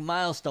 Another big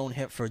milestone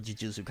hit for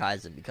Jujutsu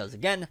Kaisen, because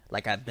again,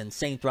 like I've been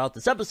saying throughout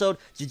this episode,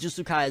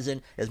 Jujutsu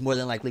Kaisen is more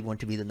than likely going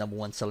to be the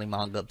 #1 selling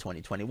manga of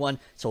 2021.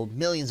 Sold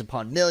millions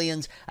upon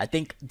millions. I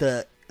think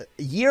the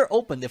year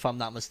opened, if I'm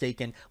not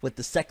mistaken, with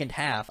the second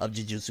half of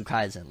Jujutsu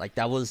Kaisen. Like,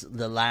 that was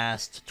the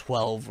last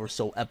 12 or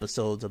so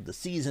episodes of the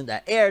season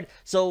that aired,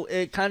 so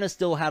it kind of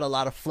still had a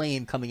lot of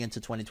flame coming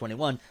into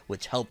 2021,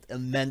 which helped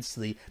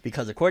immensely,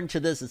 because according to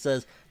this, it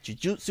says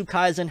Jujutsu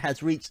Kaisen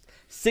has reached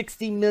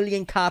 60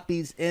 million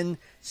copies in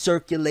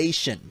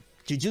circulation.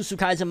 Jujutsu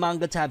Kaisen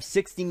manga to have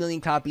 60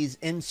 million copies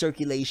in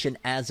circulation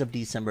as of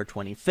December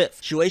 25th.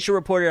 Shueisha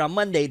reported on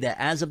Monday that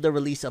as of the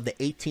release of the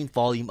 18th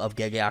volume of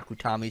Gege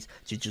Akutami's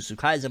Jujutsu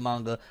Kaisen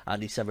manga on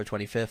December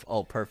 25th,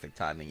 oh, perfect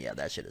timing, yeah,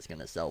 that shit is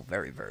gonna sell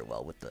very, very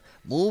well with the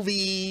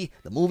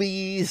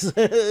movies,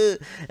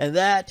 and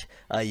that,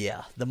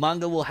 yeah, the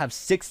manga will have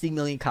 60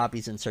 million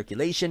copies in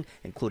circulation,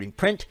 including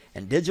print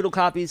and digital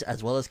copies,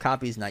 as well as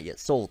copies not yet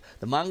sold.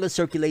 The manga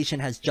circulation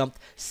has jumped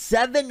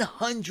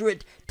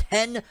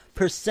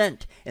 710%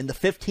 in the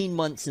 15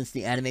 months since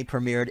the anime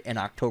premiered in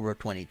October of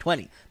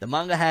 2020. The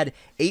manga had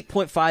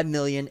 8.5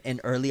 million in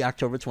early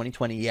October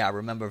 2020. Yeah, I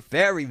remember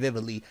very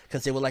vividly,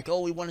 because they were like,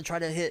 oh, we want to try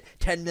to hit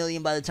 10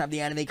 million by the time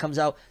the anime comes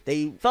out.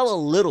 They fell a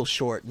little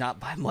short, not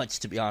by much,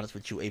 to be honest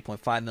with you,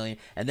 8.5 million.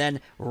 And then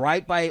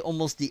right by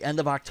almost the end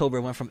of October,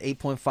 it went from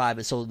 8.5,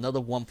 it sold another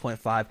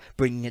 1.5,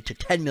 bringing it to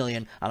 10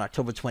 million on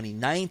October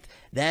 29th.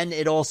 Then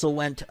it also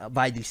went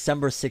by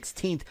December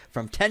 16th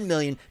from 10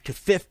 million to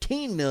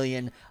 15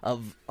 million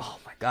of, oh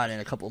my god, in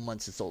a couple of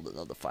months it sold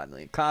another 5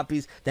 million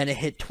copies. Then it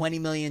hit 20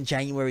 million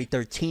January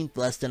 13th,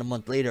 less than a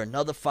month later,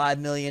 another 5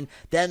 million.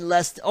 Then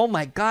oh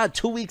my god,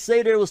 2 weeks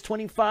later it was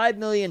 25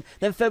 million.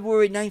 Then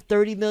February 9th,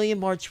 30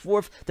 million. March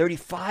 4th,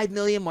 35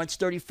 million. March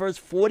 31st,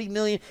 40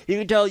 million. You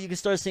can tell, you can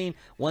start seeing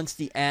once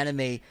the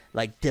anime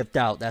like dipped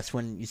out, that's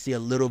when you see a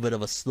little bit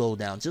of a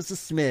slowdown, just a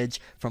smidge.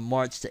 From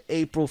March to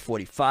April,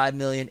 45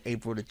 million.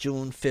 April to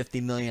June,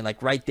 50 million.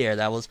 Like right there,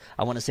 that was,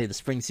 I want to say the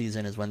spring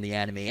season is when the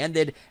anime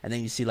ended, and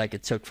then you see like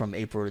it took from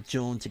April to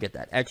June to get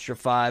that extra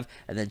 5,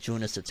 and then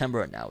June to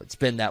September, and now it's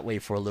been that way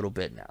for a little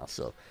bit now.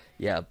 So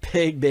yeah,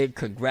 big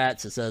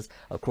congrats. It says,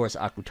 of course,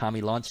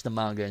 Akutami launched the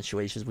manga in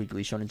Shueisha's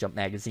Weekly Shonen Jump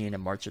magazine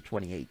in March of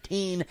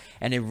 2018,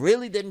 and it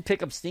really didn't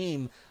pick up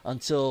steam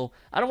until,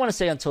 I don't want to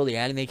say until the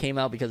anime came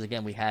out, because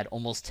again, we had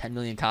almost 10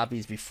 million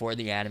copies before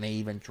the anime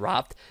even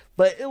dropped,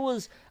 but it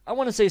was, I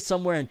want to say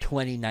somewhere in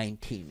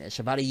 2019-ish,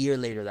 about a year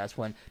later, that's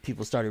when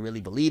people started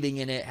really believing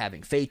in it,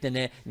 having faith in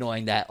it,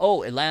 knowing that,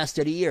 oh, it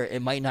lasted a year,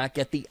 it might not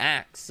get the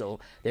axe, so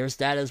there's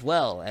that as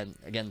well, and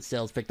again,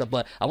 sales picked up.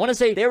 But I want to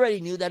say they already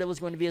knew that it was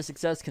going to be a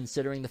success,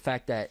 considering the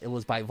fact that it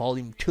was by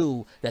volume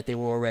 2 that they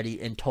were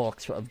already in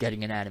talks of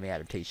getting an anime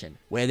adaptation.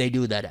 Where they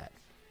do that at?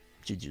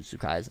 Jujutsu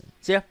Kaisen.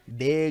 So yeah,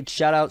 big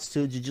shout outs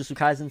to Jujutsu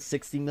Kaisen,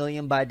 60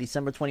 million by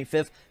December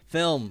 25th.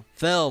 Film,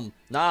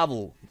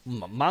 novel,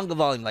 manga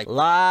volume, like a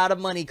lot of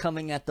money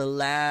coming at the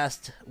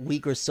last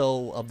week or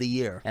so of the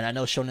year. And I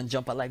know Shonen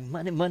Jump are like,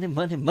 money.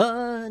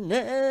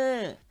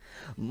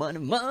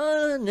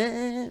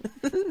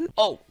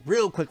 Oh,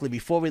 real quickly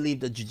before we leave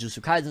the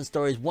Jujutsu Kaisen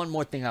stories, one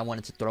more thing I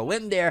wanted to throw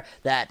in there,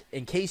 that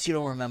in case you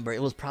don't remember,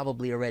 it was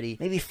probably already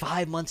maybe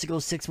 5 months ago,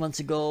 6 months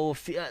ago,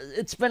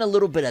 it's been a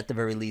little bit at the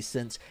very least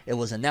since it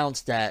was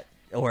announced that,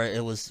 or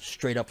it was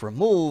straight up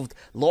removed,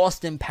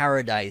 Lost in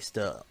Paradise,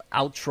 the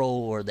outro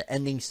or the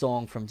ending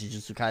song from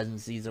Jujutsu Kaisen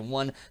Season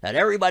 1 that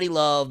everybody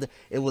loved.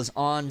 It was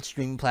on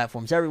streaming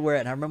platforms everywhere,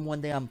 and I remember one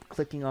day I'm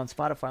clicking on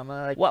Spotify, I'm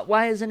like,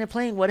 why isn't it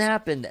playing? What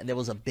happened? And there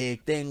was a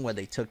big thing where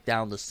they took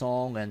down the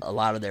song and a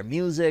lot of their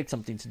music,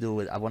 something to do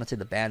with, I want to say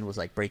the band was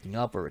like breaking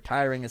up or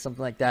retiring or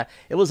something like that.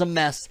 It was a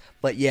mess,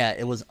 but yeah,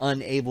 it was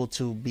unable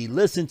to be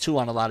listened to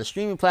on a lot of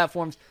streaming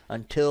platforms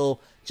until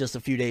just a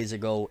few days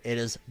ago. It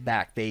is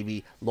back,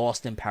 baby.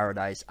 Lost in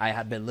Paradise. I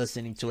have been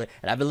listening to it,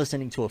 and I've been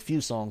listening to a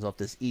few songs off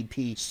this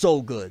EP.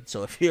 So good.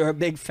 So if you're a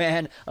big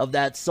fan of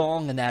that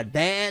song and that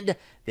band,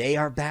 they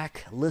are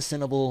back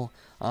listenable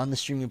on the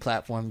streaming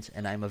platforms,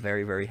 and I'm a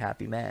very, very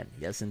happy man.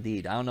 Yes,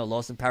 indeed. I don't know,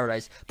 Lost in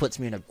Paradise puts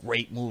me in a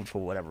great mood for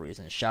whatever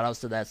reason. Shout outs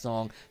to that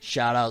song.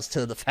 Shout outs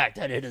to the fact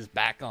that it is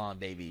back on,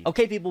 baby.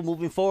 Okay, people,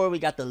 moving forward, we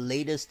got the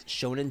latest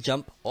Shonen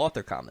Jump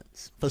author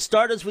comments. For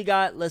starters, we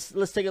got, let's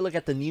take a look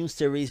at the new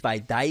series by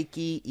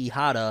Daiki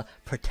Ihara,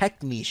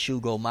 Protect Me,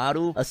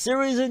 Shugomaru. A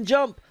series in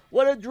Jump.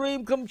 What a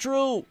dream come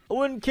true. I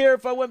wouldn't care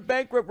if I went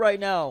bankrupt right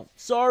now.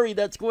 Sorry,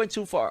 that's going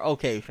too far.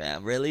 Okay,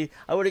 fam, really?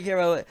 I wouldn't care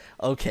if I went...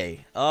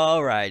 Okay,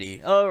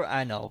 alrighty. Oh,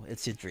 I know,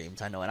 it's your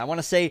dreams, I know. And I want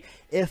to say,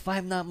 if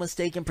I'm not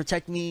mistaken,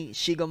 Protect Me,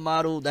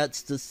 Shigomaru,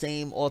 that's the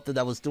same author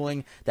that was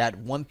doing that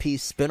One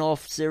Piece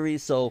spin-off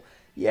series. So,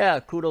 yeah,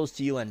 kudos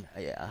to you. And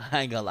yeah,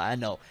 I ain't gonna lie, I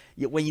know.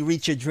 When you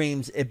reach your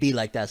dreams, it be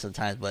like that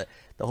sometimes, but...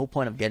 The whole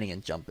point of getting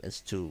in Jump is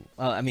to,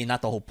 I mean,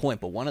 not the whole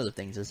point, but one of the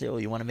things is,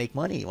 you want to make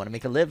money, you want to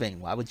make a living.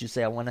 Why would you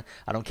say,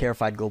 I don't care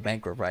if I'd go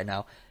bankrupt right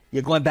now?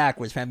 You're going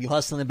backwards, fam. You're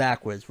hustling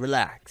backwards.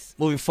 Relax.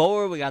 Moving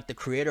forward, we got the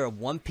creator of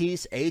One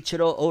Piece,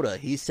 Eiichiro Oda.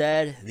 He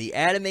said, the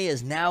anime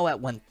is now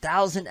at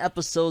 1,000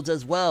 episodes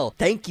as well.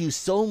 Thank you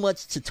so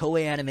much to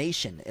Toei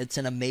Animation. It's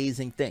an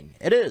amazing thing.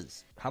 It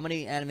is. How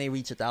many anime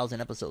reach 1,000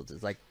 episodes?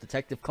 It's like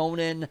Detective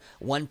Conan,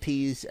 One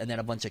Piece, and then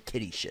a bunch of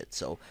kiddie shit.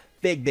 So,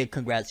 big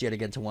congrats yet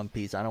again to One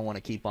Piece. I don't want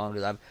to keep on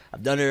because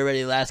I've done it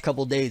already the last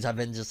couple days. I've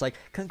been just like,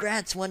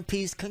 congrats One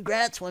Piece,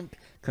 congrats One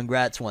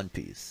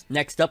Piece.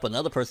 Next up,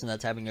 another person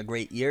that's having a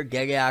great year,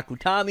 Gege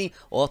Akutami,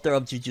 author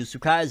of Jujutsu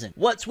Kaisen.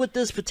 What's with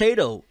this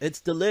potato?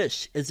 It's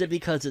delish. Is it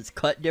because it's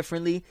cut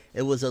differently?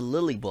 It was a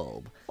lily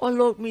bulb. I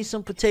love me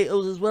some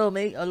potatoes as well,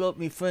 mate. I love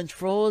me French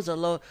fries. I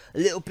love a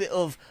little bit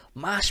of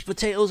mashed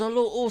potatoes. I love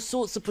all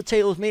sorts of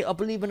potatoes, mate. I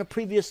believe in a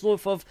previous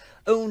life I've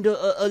owned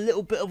a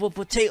little bit of a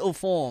potato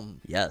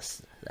farm.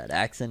 Yes. That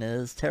accent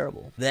is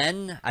terrible.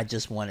 Then, I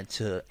just wanted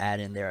to add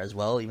in there as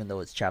well, even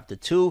though it's chapter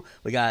 2,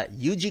 we got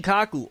Yuji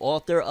Kaku,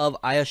 author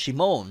of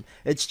Ayashimon.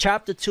 It's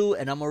chapter 2,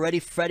 and I'm already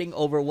fretting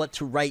over what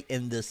to write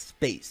in this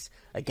space.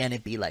 Again,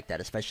 it be like that,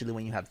 especially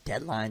when you have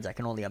deadlines. I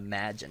can only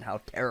imagine how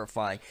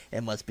terrifying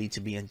it must be to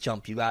be in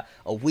Jump. You got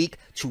a week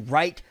to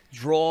write,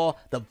 draw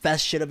the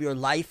best shit of your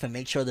life and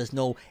make sure there's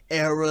no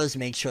errors,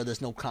 make sure there's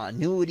no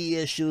continuity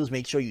issues,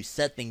 make sure you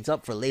set things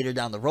up for later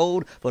down the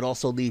road, but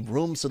also leave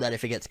room so that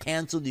if it gets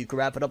canceled, you can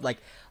wrap it up. Like,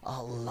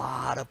 a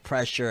lot of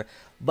pressure.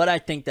 But I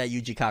think that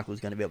Yuji Kaku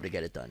is going to be able to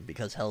get it done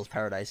because Hell's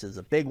Paradise is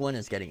a big one.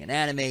 It's getting an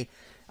anime.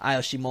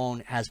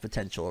 Ayashimon has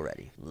potential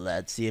already.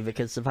 Let's see if it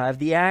can survive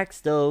the axe,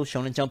 though.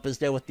 Shonen Jump is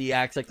there with the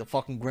axe like the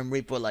fucking Grim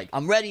Reaper. Like,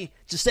 I'm ready.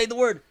 Just say the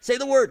word. Say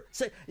the word.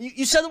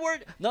 You said the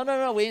word?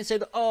 No. We didn't say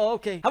the... Oh,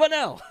 okay. How about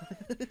now?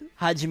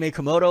 Hajime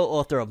Komodo,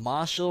 author of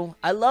Marshall.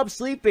 I love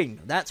sleeping.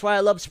 That's why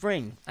I love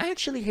spring. I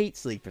actually hate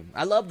sleeping.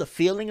 I love the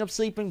feeling of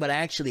sleeping, but I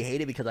actually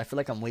hate it because I feel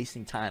like I'm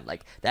wasting time.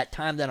 Like, that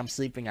time that I'm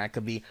sleeping, I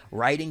could be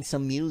writing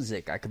some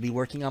music. I could be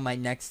working on my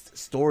next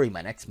story,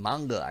 my next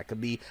manga. I could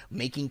be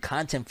making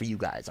content for you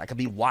guys. I could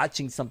be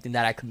watching something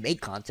that I could make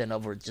content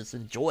of or just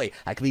enjoy.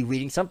 I could be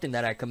reading something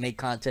that I could make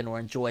content or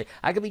enjoy.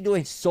 I could be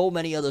doing so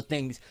many other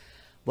things,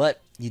 but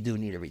you do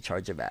need to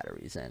recharge your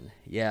batteries. And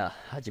yeah,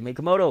 Hajime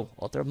Komodo,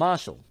 author of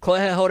Marshall.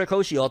 Kohei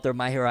Horikoshi, author of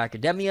My Hero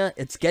Academia.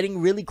 It's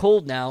getting really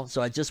cold now,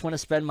 so I just want to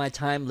spend my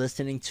time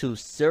listening to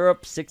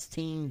Syrup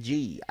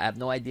 16G. I have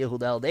no idea who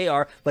the hell they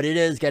are, but it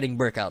is getting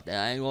brick out there.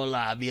 I ain't gonna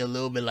lie, I'll be a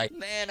little bit like,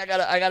 man, I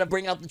gotta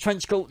bring out the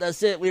trench coat.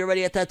 That's it. We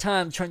already at that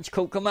time. Trench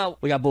coat come out.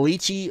 We got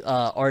Boichi,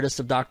 artist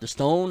of Dr.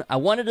 Stone. I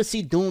wanted to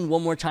see Dune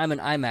one more time in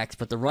IMAX,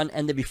 but the run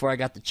ended before I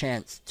got the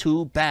chance.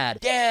 Too bad.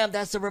 Damn,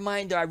 that's a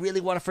reminder. I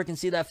really want to freaking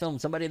see that film.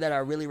 Somebody that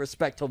I really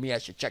respect told me I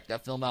should check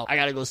that film out. I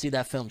gotta go see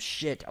that film.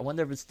 Shit, I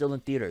wonder if it's still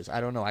in theaters.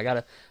 I don't know. I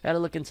gotta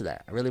look into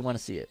that. I really want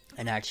to see it.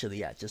 And actually,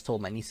 yeah, just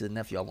told my nieces and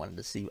nephew I wanted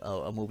to see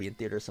a movie in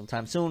theaters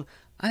sometime soon.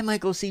 I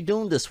might go see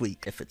Dune this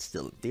week if it's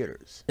still in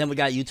theaters. Then we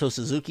got Yuto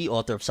Suzuki,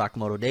 author of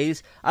Sakamoto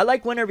Days. I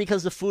like winter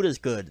because the food is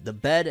good. The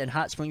bed and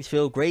hot springs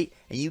feel great,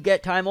 and you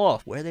get time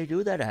off. Where they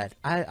do that at?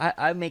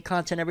 I make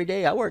content every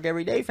day. I work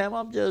every day, fam.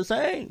 I'm just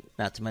saying.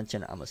 Not to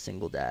mention, I'm a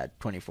single dad,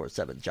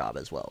 24/7 job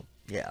as well.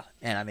 Yeah,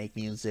 and I make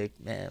music.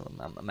 Man,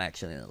 I'm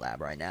actually in the lab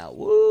right now.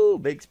 Woo!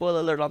 Big spoiler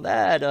alert on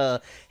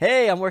that.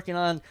 Hey, I'm working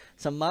on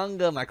some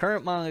manga, my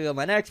current manga,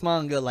 my next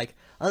manga. Like,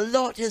 a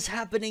lot is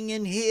happening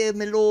in here,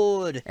 my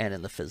lord. And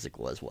in the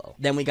physical as well.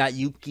 Then we got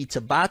Yuki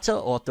Tabata,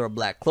 author of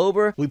Black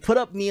Clover. We put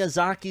up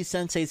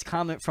Miyazaki-sensei's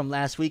comment from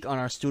last week on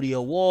our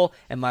studio wall,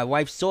 and my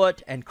wife saw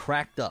it and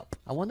cracked up.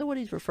 I wonder what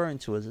he's referring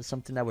to. Is it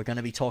something that we're going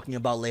to be talking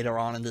about later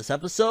on in this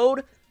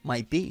episode?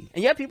 Might be.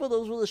 And yeah, people,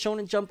 those were the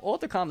Shonen Jump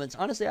author comments.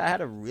 Honestly, I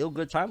had a real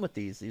good time with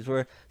these. These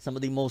were some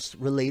of the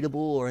most relatable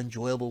or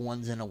enjoyable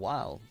ones in a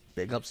while.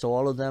 Big ups to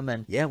all of them.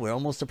 And yeah, we're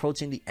almost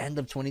approaching the end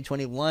of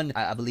 2021.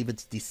 I believe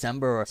it's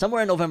December or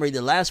somewhere in November,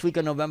 either last week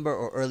of November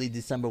or early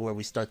December, where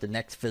we start the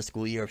next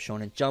fiscal year of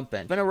Shonen Jump.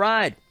 And it's been a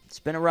ride. It's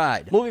been a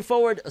ride. Moving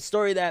forward, a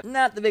story that,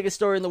 not the biggest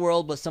story in the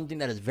world, but something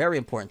that is very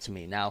important to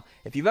me. Now,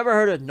 if you've ever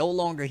heard of No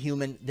Longer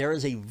Human, there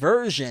is a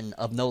version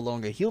of No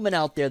Longer Human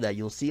out there that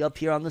you'll see up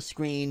here on the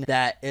screen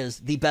that is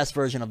the best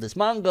version of this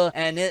manga,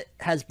 and it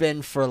has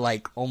been for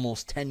like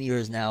almost 10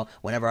 years now.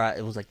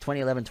 It was like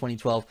 2011,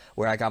 2012,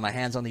 where I got my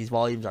hands on these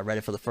volumes. I read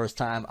it for the first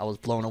time. I was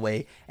blown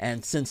away,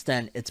 and since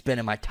then, it's been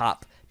in my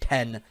top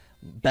 10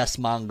 best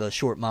manga,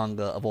 short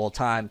manga of all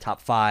time, top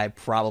 5,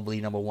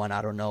 probably number 1,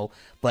 I don't know,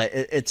 but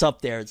it's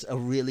up there. It's a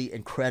really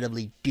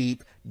incredibly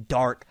deep,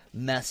 dark,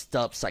 messed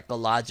up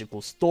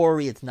psychological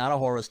story. It's not a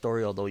horror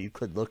story, although you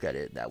could look at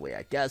it that way,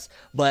 I guess,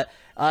 but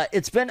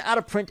it's been out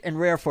of print and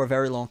rare for a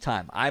very long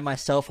time. I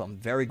myself am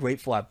very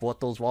grateful I bought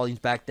those volumes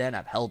back then.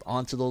 I've held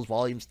onto those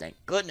volumes, thank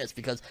goodness,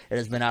 because it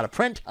has been out of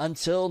print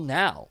until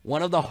now.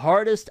 One of the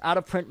hardest out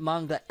of print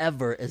manga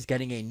ever is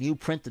getting a new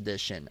print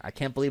edition. I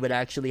can't believe it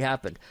actually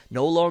happened.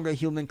 No Longer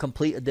Human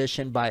Complete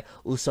Edition by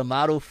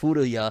Usamaru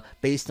Furuya,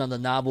 based on the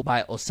novel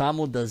by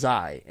Osamu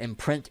Dazai, in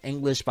print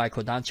English by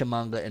Kodansha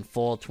Manga in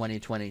fall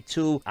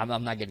 2022.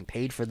 I'm not getting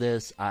paid for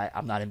this.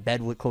 I'm not in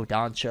bed with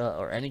Kodansha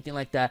or anything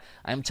like that.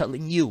 I'm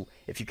telling you,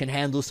 if you can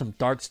handle some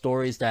dark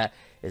stories that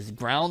is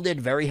grounded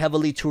very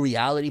heavily to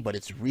reality, but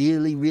it's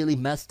really, really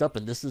messed up,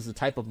 and this is the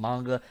type of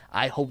manga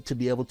I hope to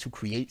be able to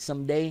create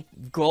someday,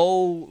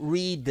 go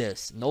read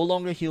this. No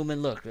Longer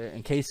Human. Look,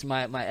 in case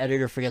my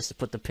editor forgets to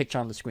put the picture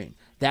on the screen,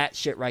 that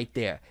shit right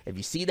there. If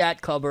you see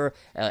that cover,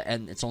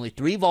 and it's only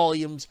 3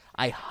 volumes,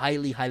 I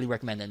highly, highly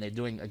recommend, and they're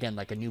doing, again,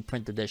 like a new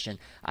print edition,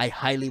 I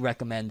highly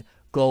recommend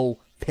go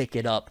pick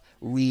it up,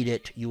 read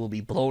it. You will be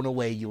blown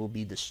away. You will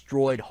be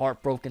destroyed,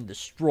 heartbroken,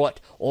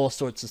 distraught, all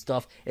sorts of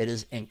stuff. It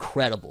is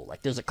incredible.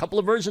 Like, there's a couple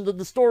of versions of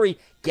the story.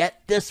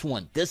 Get this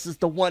one. This is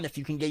the one. If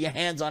you can get your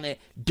hands on it,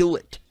 do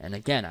it. And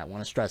again, I want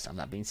to stress, I'm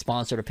not being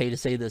sponsored or paid to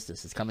say this.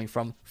 This is coming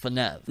from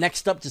FNEV.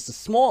 Next up, just a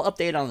small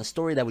update on the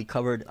story that we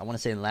covered, I want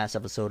to say in the last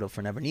episode of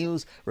Forever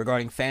News,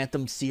 regarding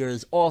Phantom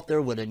Seer's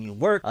author with a new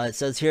work. It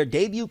says here,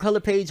 debut color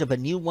page of a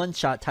new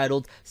one-shot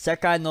titled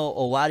Sekai no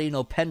Owari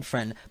no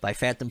Penfriend by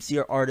Phantom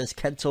Seer artist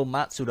Kento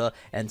Matsuda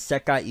and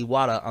Sekai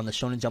Iwata on the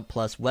Shonen Jump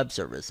Plus web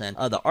service. And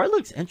the art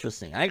looks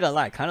interesting. I ain't gonna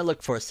lie, kind of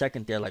looked for a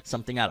second there like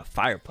something out of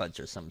Fire Punch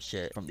or some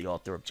shit from the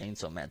author of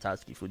Chainsaw Man,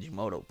 Tatsuki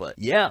Fujimoto. But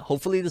yeah,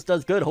 hopefully this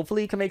does good.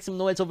 Hopefully he can make some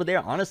noise over there.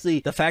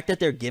 Honestly, the fact that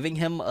they're giving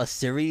him a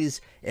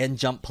series in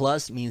Jump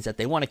Plus means that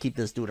they want to keep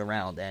this dude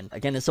around. And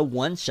again, it's a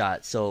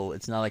one-shot, so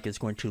it's not like it's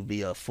going to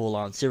be a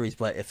full-on series,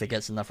 but if it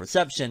gets enough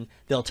reception,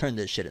 they'll turn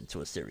this shit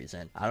into a series.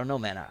 And I don't know,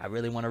 man, I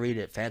really want to read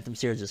it. Phantom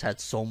Seer just had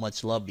so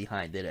much love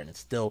behind it, and it's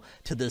still,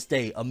 to this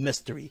day, a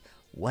mystery.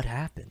 What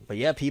happened? But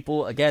yeah,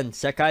 people, again,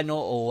 Sekai no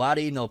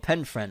Owari no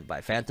Penfriend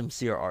by Phantom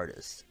Seer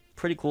artist.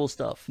 Pretty cool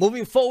stuff.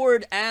 Moving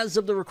forward, as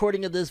of the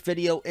recording of this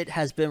video, it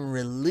has been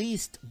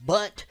released,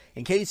 but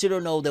in case you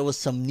don't know, there was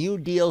some new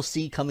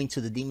DLC coming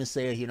to the Demon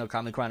Slayer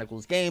Hinokami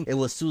Chronicles game. It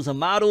was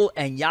Suzumaru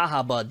and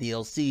Yahaba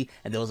DLC,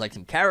 and there was like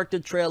some character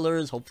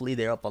trailers. Hopefully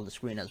they're up on the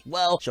screen as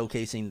well,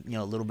 showcasing,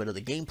 a little bit of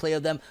the gameplay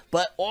of them.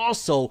 But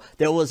also,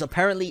 there was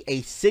apparently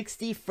a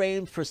 60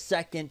 frames per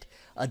second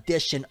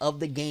edition of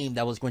the game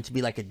that was going to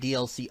be like a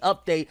DLC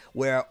update,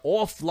 where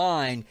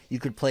offline you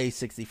could play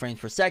 60 frames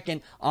per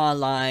second,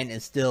 online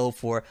and still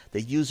for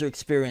the user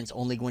experience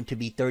only going to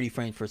be 30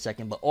 frames per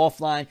second, but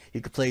offline you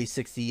could play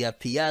 60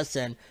 FPS,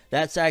 and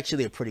that's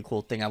actually a pretty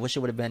cool thing. I wish it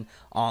would have been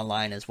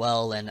online as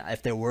well, and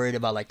if they're worried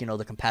about like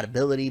the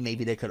compatibility,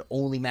 maybe they could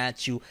only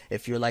match you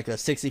if you're like a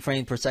 60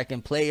 frames per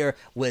second player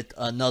with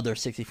another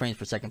 60 frames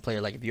per second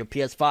player. Like if you're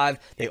PS5,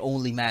 they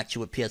only match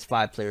you with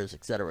PS5 players,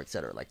 etc.,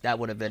 etc. Like that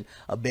would have been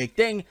a big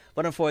thing,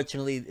 but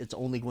unfortunately it's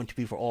only going to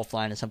be for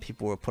offline, and some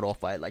people were put off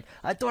by it, like,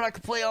 I thought I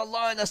could play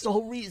online, that's the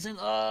whole reason.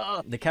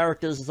 The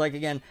characters is like,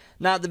 again,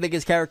 not the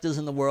biggest characters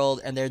in the world,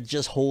 and they're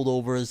just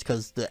holdovers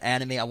because the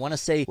anime, I want to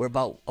say we're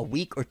about a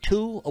week or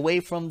 2 away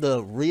from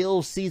the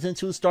real season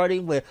 2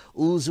 starting, with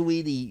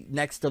Uzui the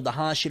next of the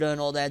Hashira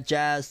and all that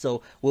jazz,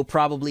 so we'll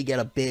probably get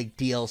a big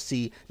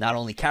DLC, not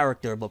only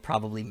character but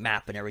probably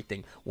map and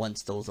everything,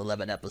 once those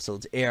 11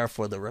 episodes air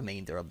for the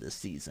remainder of this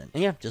season.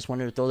 And yeah, just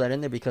wanted to throw that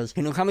in there because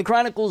Hinokami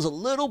Chronicles a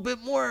little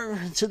bit more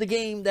to the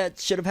game that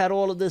should have had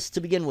all of this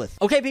to begin with.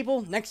 Okay,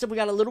 people, next up we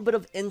got a little bit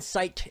of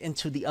insight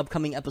into the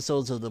upcoming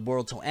episodes of the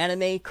Boruto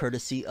anime,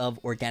 courtesy of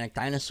Organic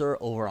Dinosaur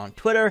over on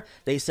Twitter.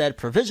 They said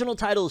provisional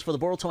titles for the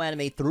Boruto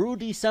anime through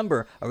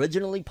December,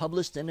 originally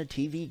published in a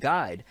TV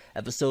guide.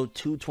 Episode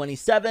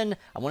 227,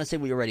 I want to say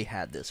we already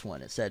had this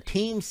one. It said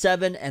Team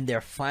 7 and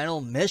their final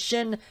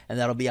mission, and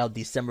that'll be out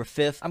December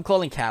 5th. I'm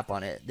calling cap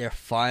on it. Their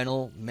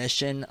final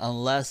mission,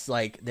 unless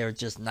like they're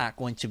just not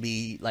going to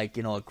be like,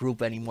 a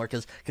group anymore,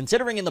 because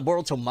considering in the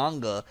Boruto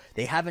manga,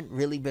 they haven't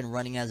really been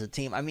running as a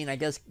team. I mean, I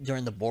guess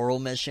during the Boro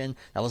mission,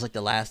 that was like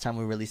the last time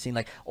we really seen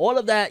like all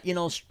of that,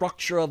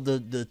 structure of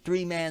the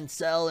 3-man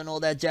cell and all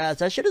that jazz.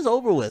 That shit is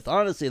over with,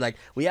 honestly. Like,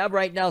 we have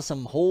right now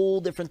some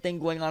whole different thing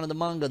going on in the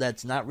manga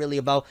that's not really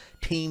about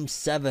Team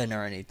 7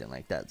 or anything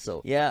like that.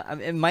 So yeah, I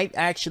mean, it might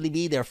actually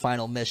be their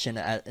final mission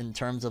in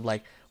terms of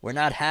like, we're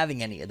not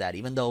having any of that,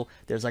 even though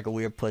there's like a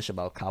weird push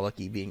about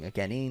Kawaki being a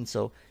Genin.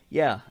 So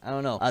yeah, I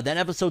don't know. Then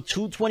episode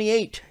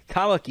 228,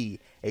 Kawaki,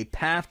 A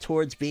Path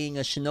Towards Being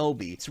a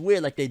Shinobi. It's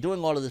weird, like they're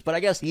doing all of this, but I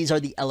guess these are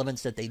the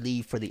elements that they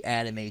leave for the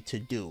anime to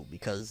do,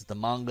 because the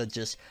manga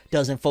just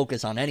doesn't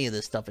focus on any of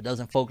this stuff. It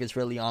doesn't focus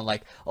really on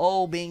like,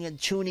 oh, being a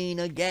chunin,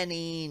 a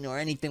genin, or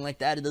anything like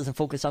that. It doesn't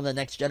focus on the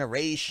next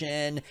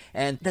generation,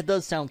 and that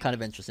does sound kind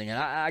of interesting. And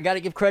I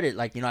gotta give credit,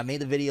 like, you know, I made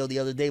the video the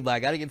other day, but I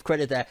gotta give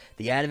credit that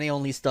the anime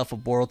only stuff of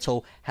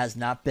Boruto has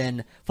not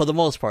been, for the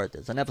most part,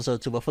 there's an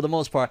episode 2, but for the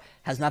most part,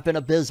 has not been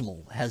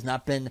abysmal, has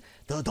not been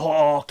the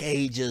dark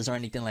ages or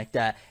anything like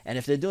that. And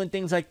if they're doing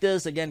things like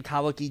this, again,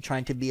 Kawaki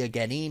trying to be a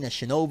genin, a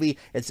shinobi,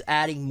 it's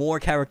adding more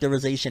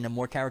characterization and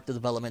more character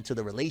development to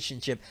the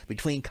relationship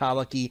between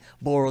Kawaki,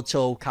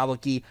 Boruto,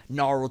 Kawaki,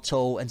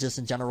 Naruto, and just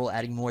in general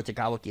adding more to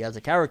Kawaki as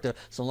a character,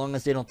 so long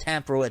as they don't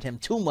tamper with him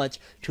too much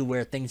to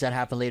where things that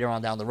happen later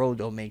on down the road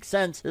don't make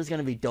sense. This is going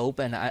to be dope.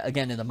 And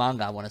again, in the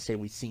manga, I want to say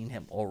we've seen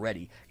him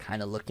already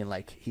kind of looking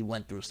like he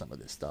went through some of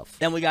this stuff.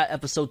 Then we got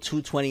episode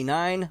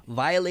 229,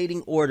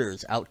 Violating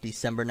Orders, out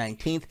December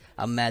 19th.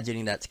 I'm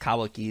imagining that's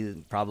Kawaki.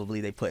 Probably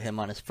they put him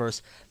on his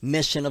first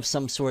mission of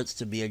some sorts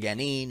to be a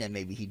genin, and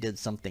maybe he did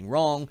something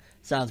wrong.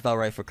 Sounds about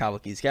right for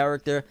Kawaki's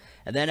character.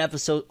 And then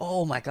episode,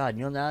 oh my god,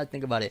 you know, now that I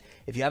think about it,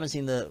 if you haven't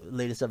seen the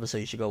latest episode,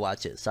 you should go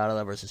watch it,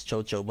 Sarada versus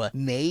Chocho. But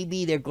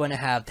maybe they're going to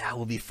have, that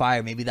would be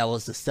fire, maybe that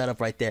was the setup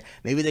right there.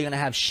 Maybe they're going to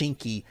have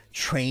Shinki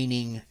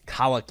training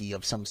Kawaki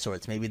of some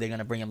sorts. Maybe they're going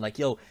to bring him like,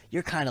 yo,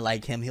 you're kind of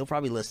like him, he'll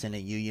probably listen to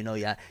you, you know,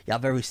 y'all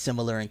very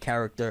similar in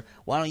character.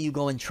 Why don't you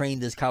go and train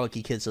this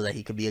Kawaki kid so that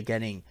he could be a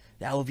genin?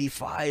 That would be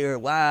fire,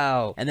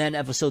 wow. And then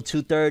episode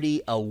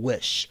 230, A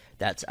Wish.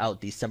 That's out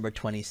December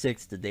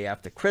 26th, the day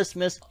after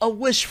Christmas. A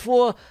wish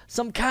for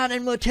some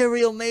canon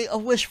material, mate. A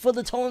wish for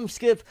the time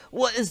skip.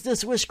 What is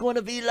this wish going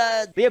to be,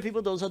 lad? But yeah,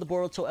 people, those are the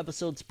Boruto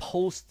episodes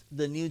post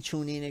the new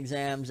Chunin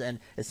exams. And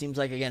it seems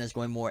like, again, it's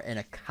going more in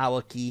a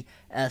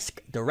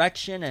Kawaki-esque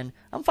direction. And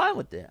I'm fine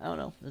with it. I don't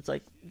know. It's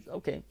like,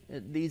 okay.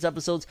 These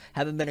episodes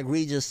haven't been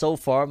egregious so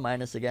far.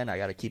 Minus, again, I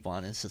got to keep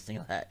on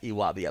insisting that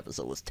Iwabi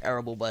episode was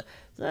terrible. But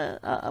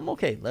I'm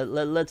okay.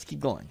 Let's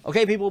keep going.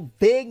 Okay, people,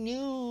 big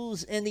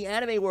news in the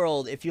anime world.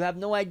 If you have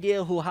no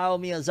idea who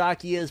Hayao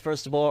Miyazaki is,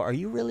 first of all, are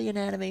you really an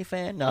anime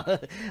fan? No.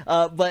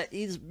 But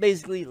he's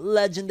basically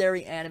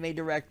legendary anime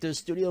director,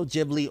 Studio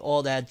Ghibli,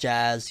 all that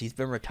jazz. He's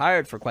been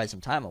retired for quite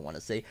some time, I want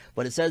to say.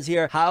 But it says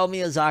here, Hayao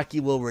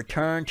Miyazaki will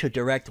return to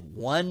direct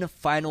one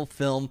final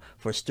film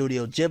for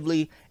Studio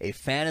Ghibli, a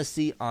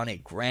fantasy on a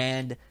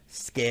grand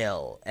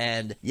scale.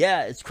 And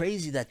yeah, it's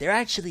crazy that they're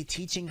actually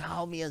teaching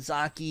Hayao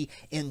Miyazaki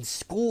in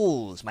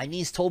schools. My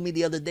niece told me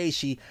the other day,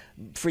 she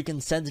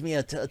freaking sends me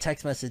a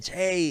text message,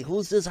 hey,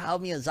 who's this Hayao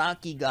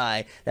Miyazaki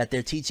guy that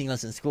they're teaching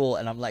us in school?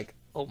 And I'm like,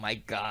 oh my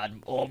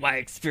god, all my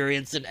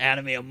experience in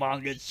anime and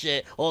manga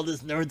shit, all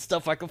this nerd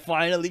stuff, I can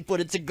finally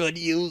put it to good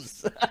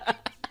use.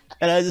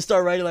 And I just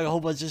start writing like a whole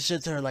bunch of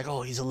shit to her, like,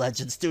 oh, he's a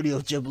legend, Studio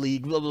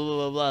Ghibli, blah, blah, blah,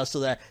 blah, blah, so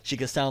that she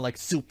could sound like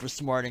super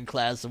smart in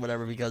class or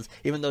whatever, because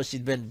even though she's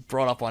been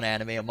brought up on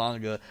anime and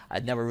manga,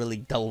 I'd never really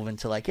delve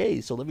into like,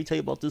 hey, so let me tell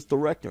you about this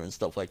director and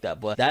stuff like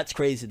that. But that's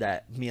crazy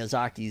that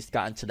Miyazaki's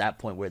gotten to that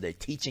point where they're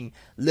teaching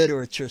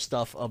literature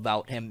stuff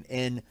about him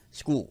in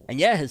school. And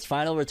yeah, his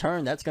final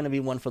return, that's going to be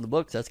one for the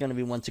books. That's going to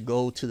be one to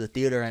go to the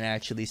theater and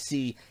actually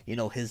see, you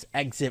know, his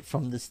exit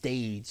from the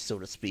stage, so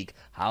to speak.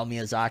 Hayao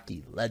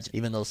Miyazaki, legend.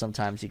 Even though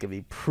sometimes he can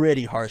be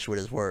pretty harsh with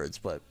his words,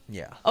 but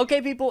yeah.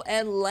 Okay, people,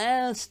 and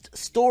last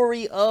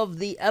story of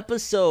the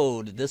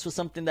episode. This was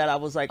something that I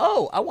was like,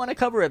 oh, I want to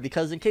cover it,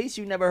 because in case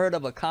you never heard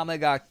of Akame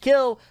ga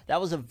Kill,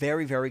 that was a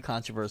very, very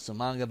controversial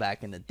manga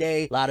back in the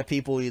day. A lot of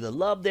people either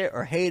loved it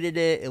or hated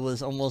it. It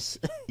was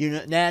almost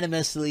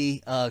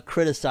unanimously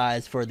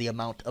criticized for the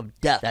amount of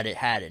death that it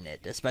had in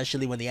it,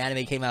 especially when the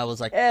anime came out. It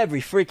was like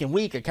every freaking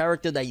week a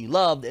character that you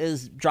loved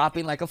is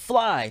dropping like a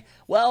fly.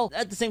 Well,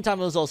 at the same time,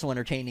 it was also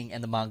entertaining,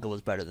 and the manga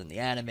was better than the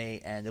anime.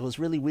 And it was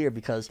really weird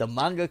because the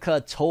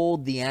mangaka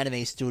told the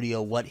anime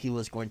studio what he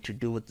was going to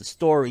do with the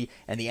story,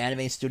 and the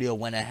anime studio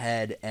went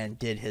ahead and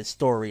did his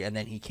story, and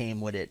then he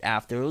came with it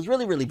after. It was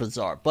really, really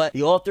bizarre. But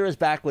the author is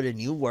back with a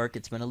new work.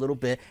 It's been a little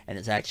bit, and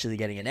it's actually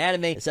getting an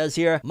anime. It says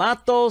here,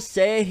 Mato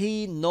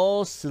Seihi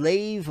no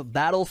Slave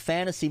Battle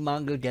Fantasy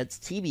Manga gets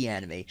TV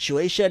anime.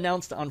 Shueisha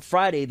announced on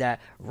Friday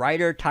that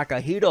writer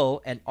Takahiro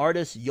and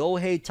artist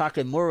Yohei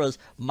Takemura's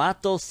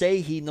Mato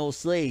Seihi no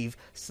Slave,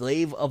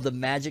 Slave of the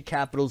Magic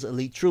Capital's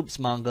Elite Troops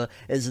manga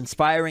is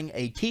inspiring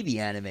a TV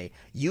anime.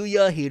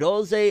 Yuya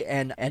Hirose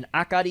and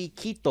Akari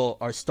Kito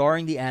are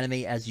starring the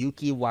anime as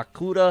Yuki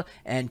Wakura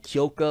and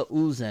Kyoka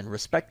Uzen,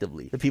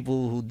 respectively. The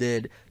people who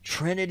did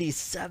Trinity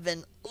 7,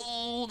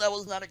 ooh, that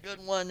was not a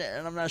good one,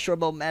 and I'm not sure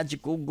about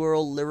Magical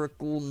Girl,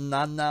 Lyrical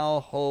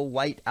Nanao Ho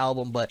White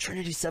Album, but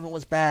Trinity 7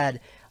 was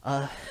bad.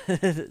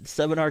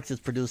 Seven Arcs is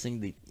producing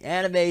the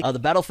anime. The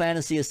battle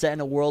fantasy is set in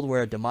a world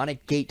where a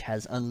demonic gate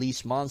has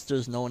unleashed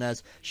monsters known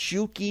as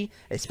Shuki.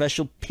 A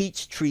special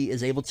peach tree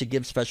is able to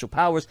give special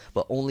powers,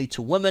 but only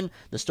to women.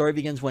 The story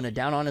begins when a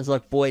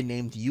down-on-his-luck boy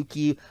named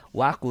Yuki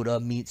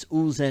Wakura meets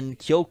Uzen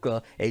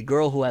Kyoka, a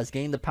girl who has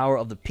gained the power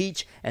of the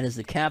peach and is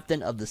the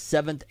captain of the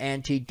 7th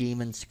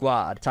Anti-Demon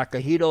Squad.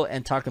 Takahito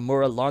and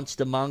Takamura launched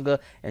the manga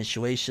and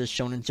Shueisha's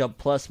Shonen Jump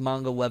Plus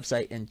manga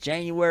website in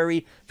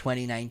January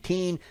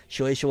 2019.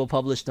 Shueisha will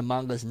publish the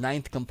manga's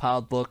 9th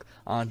compiled book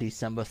on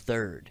December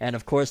 3rd. And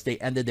of course, they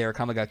ended their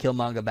Akame ga Kill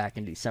manga back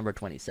in December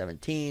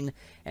 2017,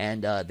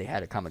 and they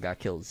had Akame ga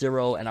Kill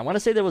 0. And I want to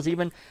say there was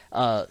even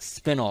a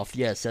spin-off.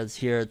 Yeah, it says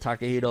here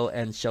Takahito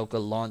and Shoka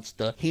launched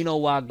the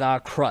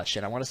Hinowaga Crush.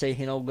 And I want to say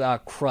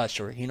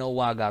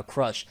Hinowaga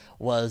Crush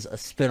was a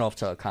spin-off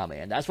to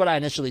Akame. And that's what I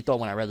initially thought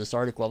when I read this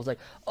article. I was like,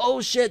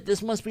 oh shit,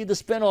 this must be the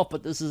spin-off,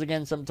 but this is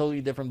again something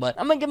totally different. But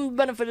I'm gonna give them the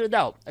benefit of the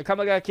doubt.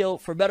 Akame ga Kill,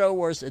 for better or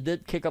worse, it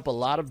did kick up a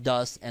lot of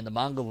dust, and the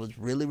manga was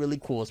really, really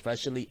cool,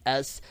 especially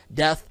S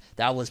Death.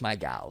 That was my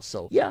gal.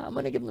 So yeah, I'm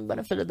gonna give them the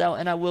benefit of the doubt,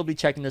 and I will be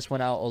checking this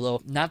one out,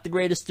 although not the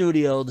greatest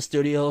studio. The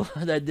studio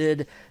that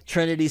did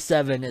Trinity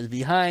 7 is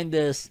behind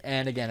this,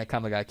 and again,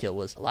 Akame ga Kill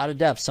was a lot of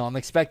depth, so I'm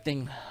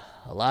expecting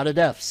a lot of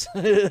deaths.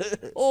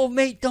 Oh,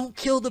 mate, don't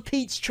kill the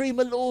peach tree,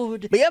 my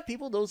lord. But yeah,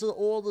 people, those are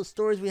all the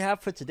stories we have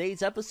for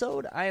today's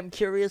episode. I am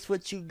curious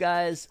what you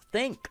guys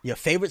think. Your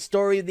favorite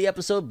story of the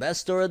episode,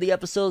 best story of the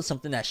episode,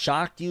 something that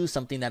shocked you,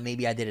 something that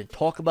maybe I didn't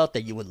talk about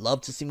that you would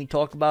love to see me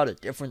talk about, a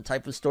different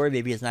type of story.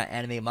 Maybe it's not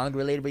anime manga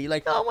related, but you're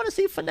like, no, I want to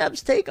see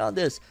Feneb's take on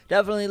this.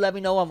 Definitely let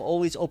me know. I'm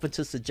always open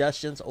to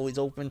suggestions, always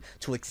open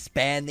to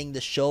expanding the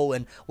show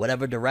in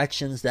whatever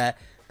directions that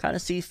kind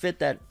of see fit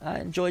that I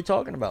enjoy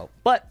talking about.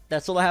 But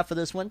that's all I have for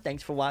this one.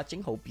 Thanks for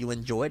watching. Hope you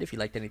enjoyed. If you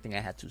liked anything I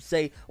had to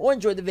say or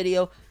enjoyed the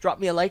video, drop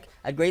me a like.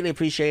 I'd greatly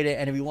appreciate it.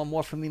 And if you want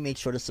more from me, make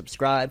sure to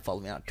subscribe. Follow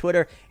me on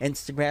Twitter,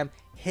 Instagram.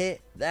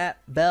 Hit that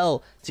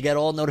bell to get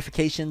all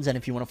notifications. And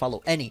if you want to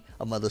follow any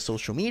of my other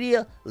social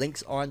media,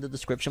 links are in the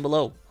description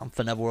below. I'm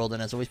Foreverworld,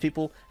 and as always,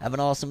 people, have an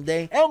awesome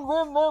day. And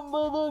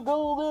remember the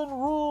golden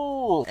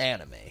rule: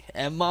 anime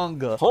and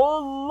manga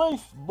for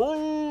life,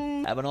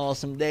 boy. Have an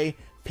awesome day.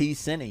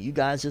 Peace in, and you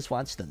guys just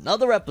watched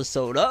another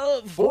episode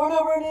of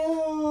Forever News.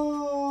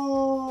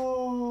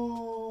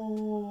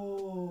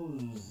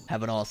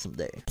 Have an awesome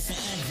day.